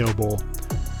Duke's Mayo Bowl.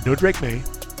 No Drake May,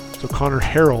 so Connor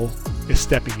Harrell is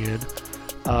stepping in.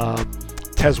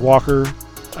 Tez Walker,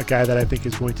 a guy that I think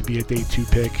is going to be a day 2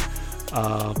 pick.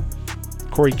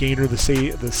 Corey Gaynor, the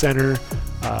center,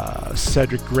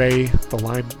 Cedric Gray,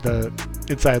 the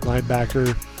inside linebacker,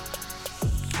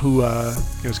 who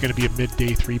is going to be a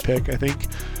mid-day 3 pick, I think.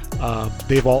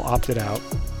 They've all opted out.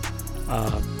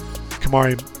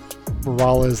 Kamari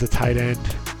Morales, the tight end,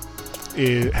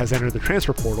 has entered the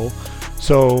transfer portal.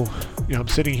 So, I'm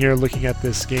sitting here looking at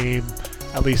this game,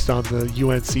 at least on the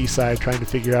UNC side, trying to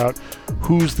figure out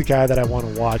who's the guy that I want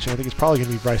to watch. And I think it's probably going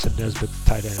to be Bryson Nesbitt, the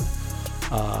tight end,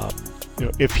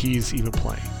 if he's even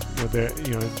playing.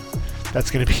 That's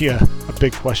going to be a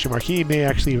big question mark. He may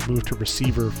actually even move to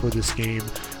receiver for this game,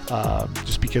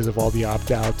 just because of all the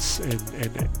opt-outs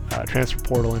and transfer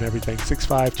portal and everything. 6'5",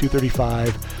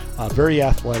 235, very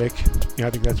athletic. I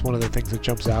think that's one of the things that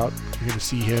jumps out. You're going to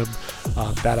see him,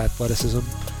 that athleticism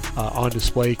on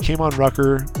display. Came on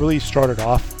Rucker, really started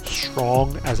off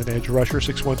strong as an edge rusher,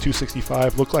 6'1",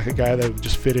 265. Looked like a guy that would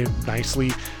just fit in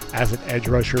nicely as an edge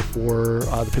rusher for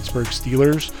the Pittsburgh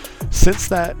Steelers. Since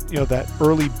that, that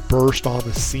early burst on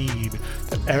the scene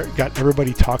that got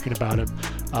everybody talking about him,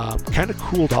 kind of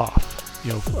cooled off.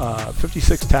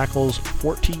 56 tackles,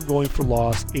 14 going for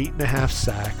loss, 8.5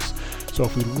 sacks. So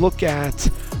if we look at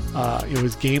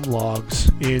his game logs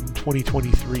in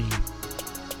 2023,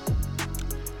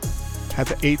 had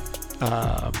the eight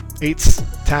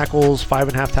tackles,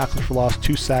 5.5 tackles for loss,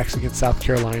 2 sacks against South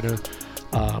Carolina.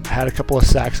 Had a couple of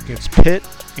sacks against Pitt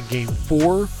in game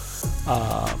 4,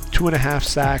 2.5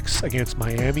 sacks against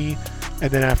Miami,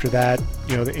 and then after that,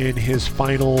 in his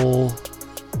final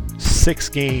 6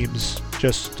 games,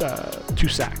 just 2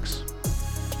 sacks.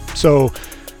 So,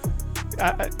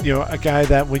 a guy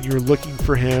that when you're looking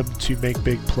for him to make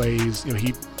big plays,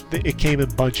 it came in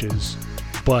bunches,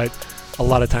 but a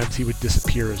lot of times he would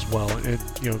disappear as well. And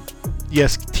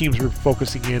yes, teams were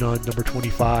focusing in on number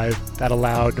 25. That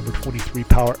allowed number 23,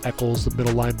 Power Echols, the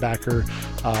middle linebacker,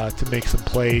 to make some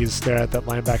plays there at that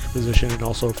linebacker position, and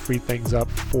also free things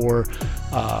up for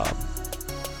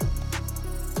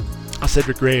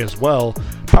Cedric Gray as well.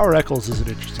 Power Echols is an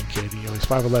interesting kid. He's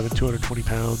 5'11", 220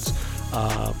 pounds.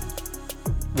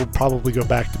 Will probably go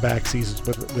back-to-back seasons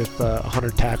with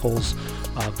 100 tackles.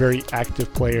 Very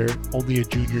active player. Only a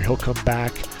junior. He'll come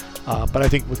back. But I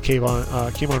think with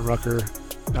Kayvon Rucker,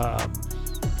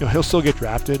 he'll still get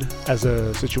drafted as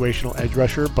a situational edge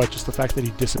rusher, but just the fact that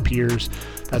he disappears,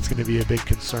 that's going to be a big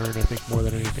concern, I think, more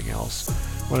than anything else.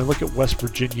 When I look at West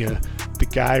Virginia, the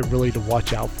guy really to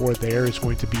watch out for there is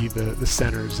going to be the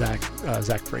center, Zach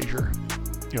Frazier.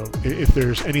 If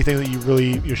there's anything that you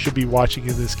really should be watching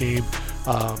in this game,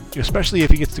 especially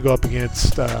if he gets to go up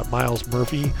against Miles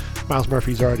Murphy. Miles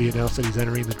Murphy's already announced that he's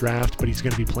entering the draft, but he's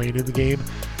going to be playing in the game.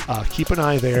 Keep an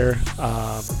eye there.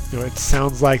 It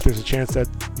sounds like there's a chance that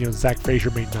Zach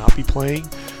Frazier may not be playing,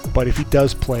 but if he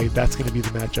does play, that's going to be the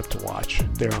matchup to watch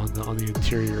there on the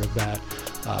interior of that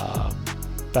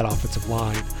offensive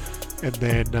line. And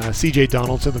then C.J.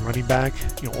 Donaldson, the running back,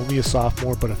 only a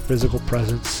sophomore, but a physical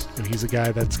presence. He's a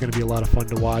guy that's going to be a lot of fun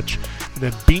to watch. And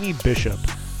then Beanie Bishop,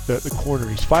 the corner.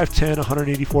 He's 5'10",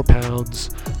 184 pounds,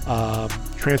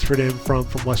 transferred in from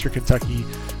Western Kentucky.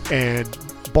 And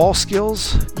ball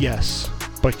skills, yes.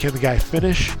 But can the guy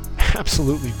finish?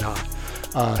 Absolutely not.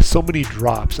 So many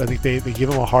drops. I think they give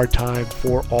him a hard time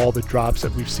for all the drops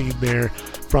that we've seen there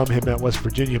from him at West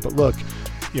Virginia. But look,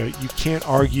 you can't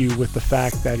argue with the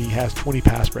fact that he has 20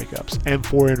 pass breakups and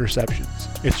 4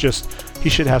 interceptions. It's just he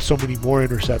should have so many more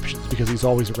interceptions because he's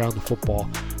always around the football.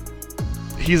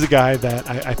 He's a guy that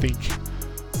I think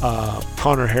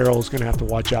Connor Harrell is going to have to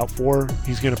watch out for.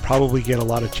 He's going to probably get a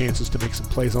lot of chances to make some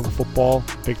plays on the football.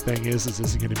 Big thing is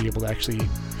he going to be able to actually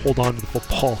hold on to the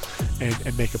football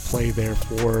and make a play there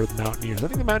for the Mountaineers. I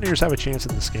think the Mountaineers have a chance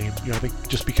in this game. I think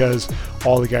just because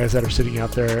all the guys that are sitting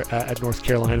out there at North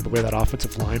Carolina, the way that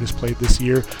offensive line is played this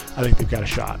year, I think they've got a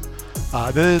shot.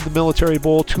 Then the Military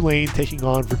Bowl, Tulane taking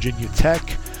on Virginia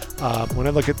Tech. When I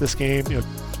look at this game,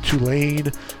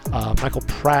 Tulane, Michael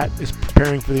Pratt is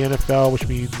preparing for the NFL, which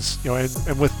means,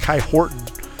 and with Kai Horton,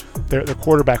 their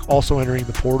quarterback, also entering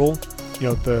the portal,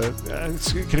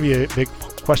 it's going to be a big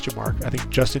question mark. I think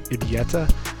Justin Ibieta,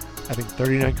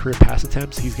 39 career pass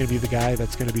attempts. He's going to be the guy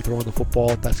that's going to be throwing the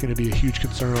football. That's going to be a huge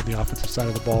concern on the offensive side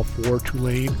of the ball for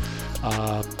Tulane.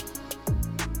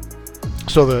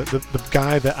 So the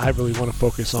guy that I really want to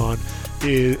focus on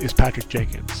is Patrick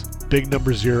Jenkins. Big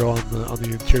number 0 on the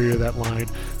interior of that line.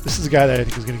 This is a guy that I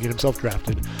think is going to get himself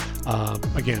drafted.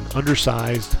 Again,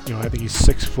 undersized. I think he's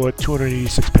 6 foot,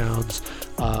 286 pounds,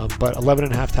 but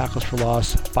 11.5 tackles for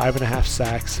loss, 5.5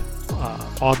 sacks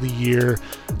on the year.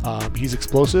 He's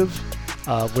explosive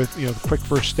with the quick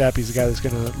first step. He's a guy that's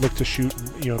going to look to shoot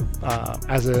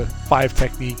as a 5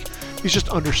 technique. he's just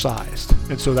undersized.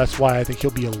 And so that's why I think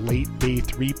he'll be a late day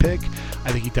 3 pick.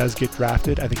 I think he does get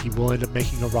drafted. I think he will end up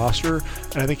making a roster.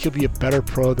 And I think he'll be a better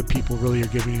pro than people really are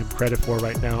giving him credit for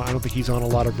right now. I don't think he's on a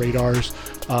lot of radars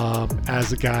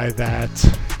as a guy that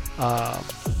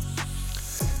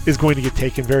is going to get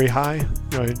taken very high.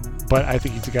 But I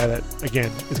think he's a guy that,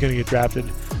 again, is going to get drafted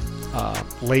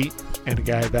late, and a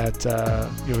guy that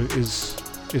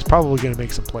is probably going to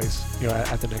make some plays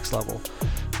at the next level.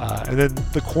 And then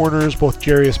the corners, both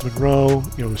Jarius Monroe,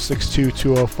 6'2",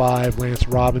 205, Lance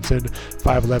Robinson,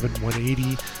 5'11",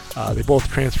 180. They both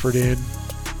transferred in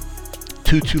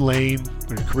to Tulane.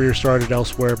 Their career started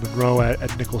elsewhere. Monroe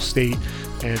at Nicholls State,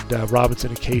 and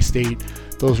Robinson at K-State.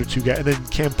 Those are 2 guys. And then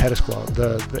Cam Pettisclaw,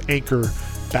 the anchor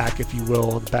back, if you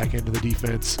will, on the back end of the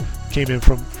defense, came in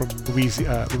from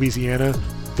Louisiana.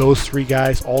 Those 3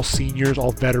 guys, all seniors,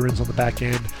 all veterans on the back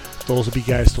end. Those will be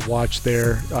guys to watch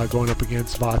there going up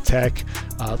against Va-Tech.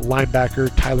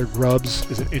 Linebacker Tyler Grubbs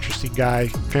is an interesting guy.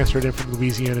 Transferred in from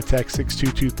Louisiana Tech,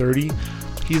 6'2", 230.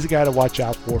 He's a guy to watch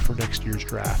out for next year's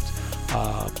draft.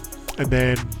 And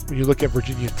then when you look at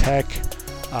Virginia Tech,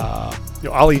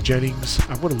 Ollie Jennings,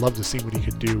 I would have loved to see what he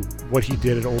could do, what he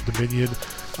did at Old Dominion.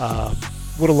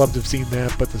 Would have loved to have seen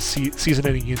that, but the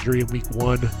season-ending injury in week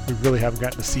 1, we really haven't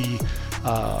gotten to see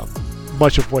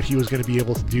much of what he was going to be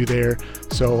able to do there.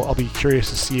 So I'll be curious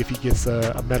to see if he gets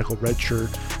a medical red shirt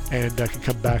and can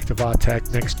come back to Va-Tech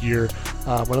next year.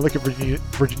 When I look at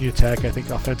Virginia Tech, I think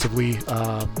offensively,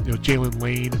 Jalen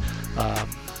Lane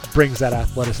brings that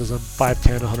athleticism,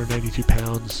 5'10", 192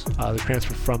 pounds. The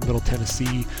transfer from Middle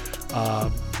Tennessee.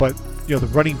 But the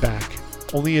running back,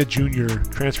 only a junior,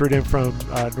 transferred in from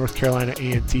North Carolina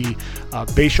A&T.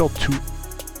 Bashal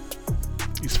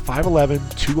he's 5'11",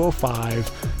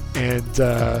 205, and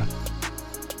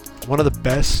one of the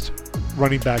best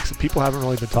running backs that people haven't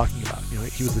really been talking about.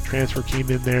 He was the transfer, came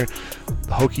in there.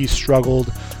 The Hokies struggled.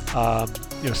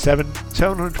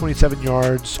 727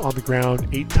 yards on the ground,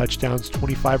 8 touchdowns,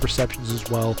 25 receptions as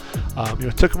well.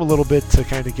 It took him a little bit to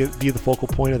kind of be the focal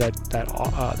point of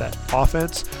that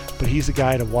offense, but he's a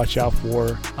guy to watch out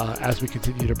for as we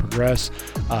continue to progress.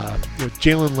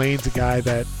 Jalen Lane's a guy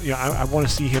that I want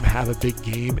to see him have a big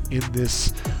game in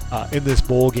this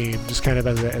bowl game, just kind of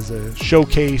as a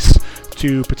showcase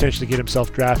to potentially get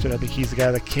himself drafted. I think he's the guy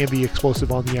that can be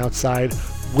explosive on the outside.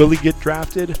 Will he get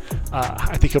drafted?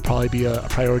 I think he'll probably be a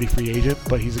priority free agent,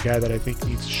 but he's a guy that I think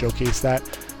needs to showcase that.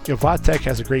 Va-Tech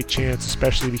has a great chance,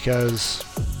 especially because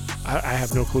I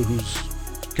have no clue who's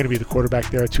going to be the quarterback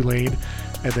there at Tulane.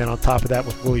 And then on top of that,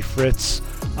 with Willie Fritz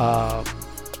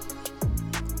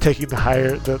taking the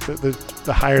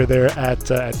hire there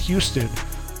at Houston,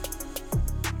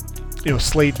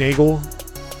 Slade Nagel,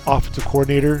 offensive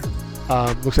coordinator.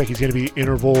 Looks like he's going to be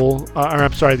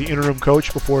the interim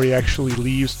coach before he actually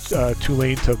leaves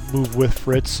Tulane to move with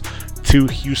Fritz to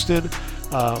Houston.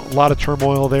 A lot of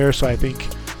turmoil there, so I think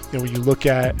when you look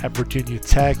at Virginia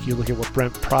Tech, you look at what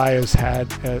Brent Pry has had,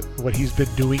 what he's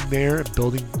been doing there and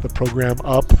building the program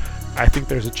up. I think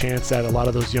there's a chance that a lot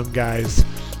of those young guys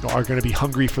are going to be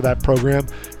hungry for that program,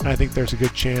 and I think there's a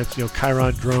good chance.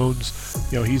 Kyron Drones,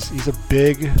 he's a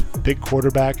big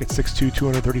quarterback at 6'2",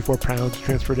 234 pounds,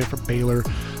 transferred in from Baylor.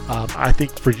 I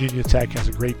think Virginia Tech has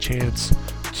a great chance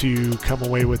to come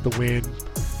away with the win.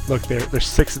 Look, they're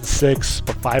 6-6,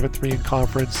 but 5-3 in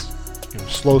conference.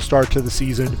 Slow start to the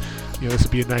season. This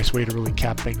would be a nice way to really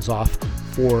cap things off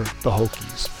for the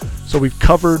Hokies. So we've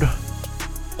covered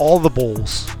all the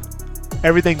bowls,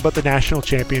 everything but the national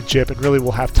championship, and really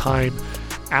we'll have time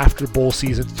after bowl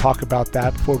season to talk about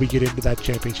that before we get into that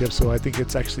championship. So I think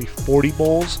it's actually 40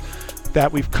 bowls that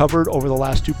we've covered over the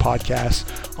last 2 podcasts.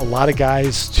 A lot of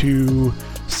guys to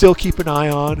still keep an eye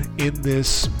on in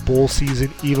this bowl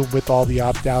season, even with all the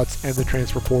opt-outs and the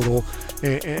transfer portal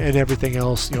and everything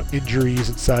else, injuries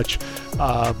and such.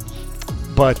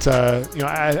 But I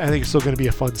think it's still going to be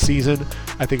a fun season.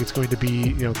 I think it's going to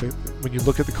be, when you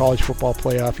look at the college football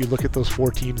playoff, you look at those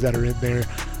 4 teams that are in there,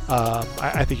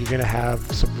 I think you're going to have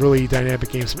some really dynamic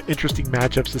games, some interesting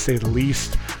matchups to say the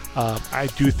least. I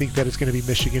do think that it's going to be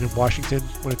Michigan and Washington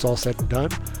when it's all said and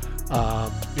done.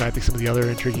 I think some of the other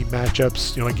intriguing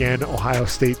matchups, again, Ohio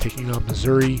State taking on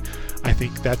Missouri. I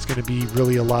think that's going to be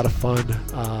really a lot of fun.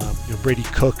 Brady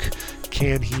Cook,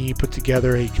 can he put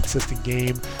together a consistent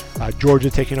game? Georgia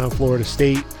taking on Florida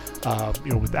State.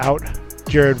 Without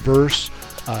Jared Verse,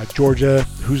 Georgia,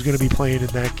 who's going to be playing in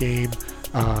that game?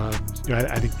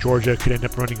 I think Georgia could end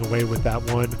up running away with that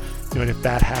one. And if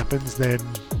that happens, then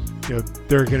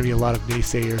there are going to be a lot of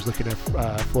naysayers looking at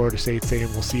Florida State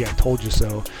saying, we'll see, I told you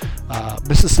so.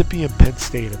 Mississippi and Penn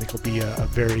State, I think, will be a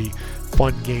very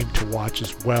fun game to watch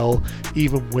as well.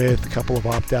 Even with a couple of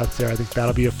opt-outs there, I think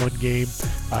that'll be a fun game.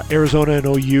 Arizona and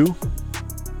OU,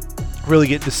 really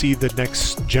getting to see the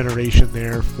next generation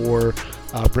there for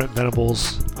Brent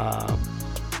Venables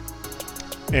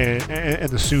and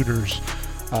the Sooners.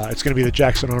 It's going to be the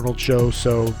Jackson Arnold show,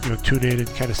 so tune in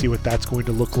and kind of see what that's going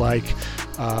to look like.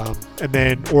 And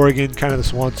then Oregon, kind of the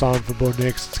swan song for Bo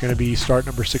Nix. It's going to be start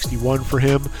number 61 for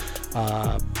him.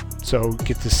 So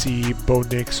get to see Bo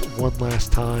Nix one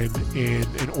last time in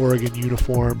an Oregon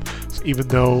uniform. So even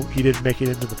though he didn't make it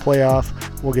into the playoff,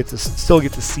 we'll still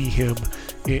get to see him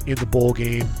in the bowl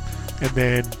game. And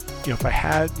then if I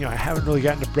haven't really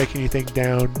gotten to break anything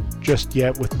down just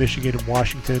yet with Michigan and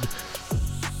Washington.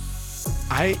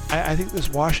 I think this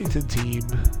Washington team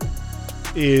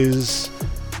is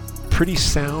pretty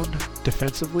sound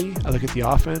defensively. I look at the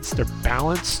offense. They're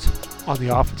balanced on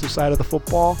the offensive side of the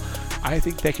football. I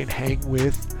think they can hang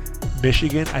with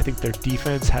Michigan. I think their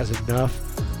defense has enough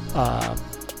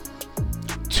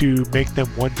to make them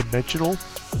one-dimensional.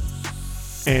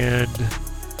 And,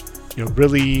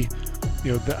 really,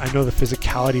 I know the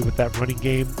physicality with that running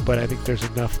game, but I think there's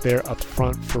enough there up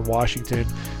front for Washington,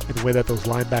 and the way that those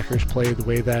linebackers play, the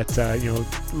way that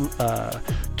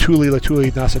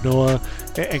Tuli Nasanoa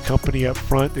and company up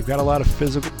front. They've got a lot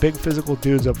of big physical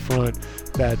dudes up front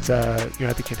that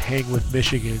I think can hang with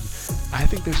Michigan. I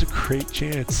think there's a great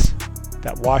chance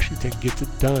that Washington gets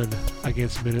it done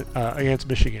against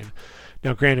Michigan.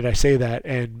 Now, granted, I say that,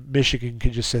 and Michigan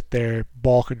can just sit there,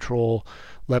 ball control,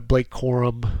 let Blake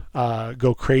Corum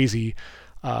go crazy.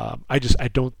 I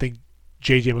don't think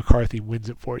J.J. McCarthy wins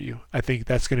it for you. I think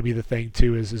that's going to be the thing,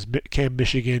 too, is can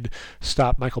Michigan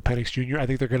stop Michael Penix Jr.? I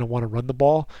think they're going to want to run the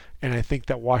ball, and I think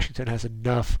that Washington has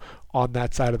enough on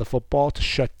that side of the football to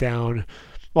shut down,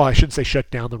 well, I shouldn't say shut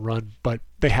down the run, but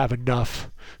they have enough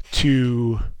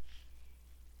to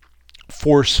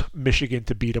force Michigan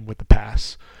to beat them with the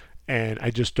pass. And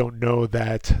I just don't know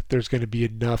that there's going to be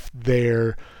enough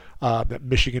there that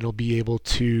Michigan will be able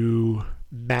to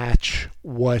match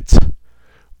what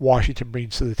Washington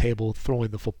brings to the table throwing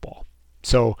the football.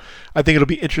 So I think it'll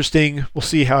be interesting. We'll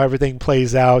see how everything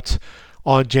plays out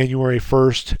on January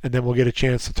 1st, and then we'll get a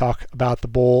chance to talk about the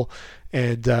bowl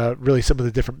and really some of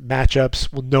the different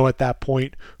matchups. We'll know at that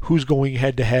point who's going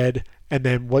head-to-head and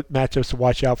then what matchups to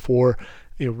watch out for,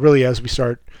 really as we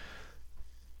start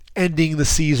ending the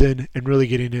season and really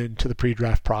getting into the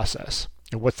pre-draft process.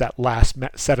 And what's that last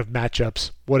set of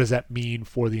matchups? What does that mean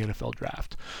for the NFL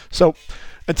draft? So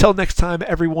until next time,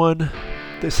 everyone,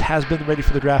 this has been the Ready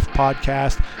for the Draft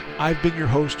podcast. I've been your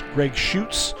host, Gregg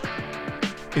Schutze.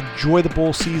 Enjoy the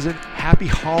bowl season. Happy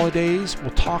holidays.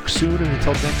 We'll talk soon. And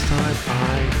until next time,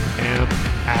 I am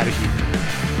out of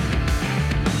here.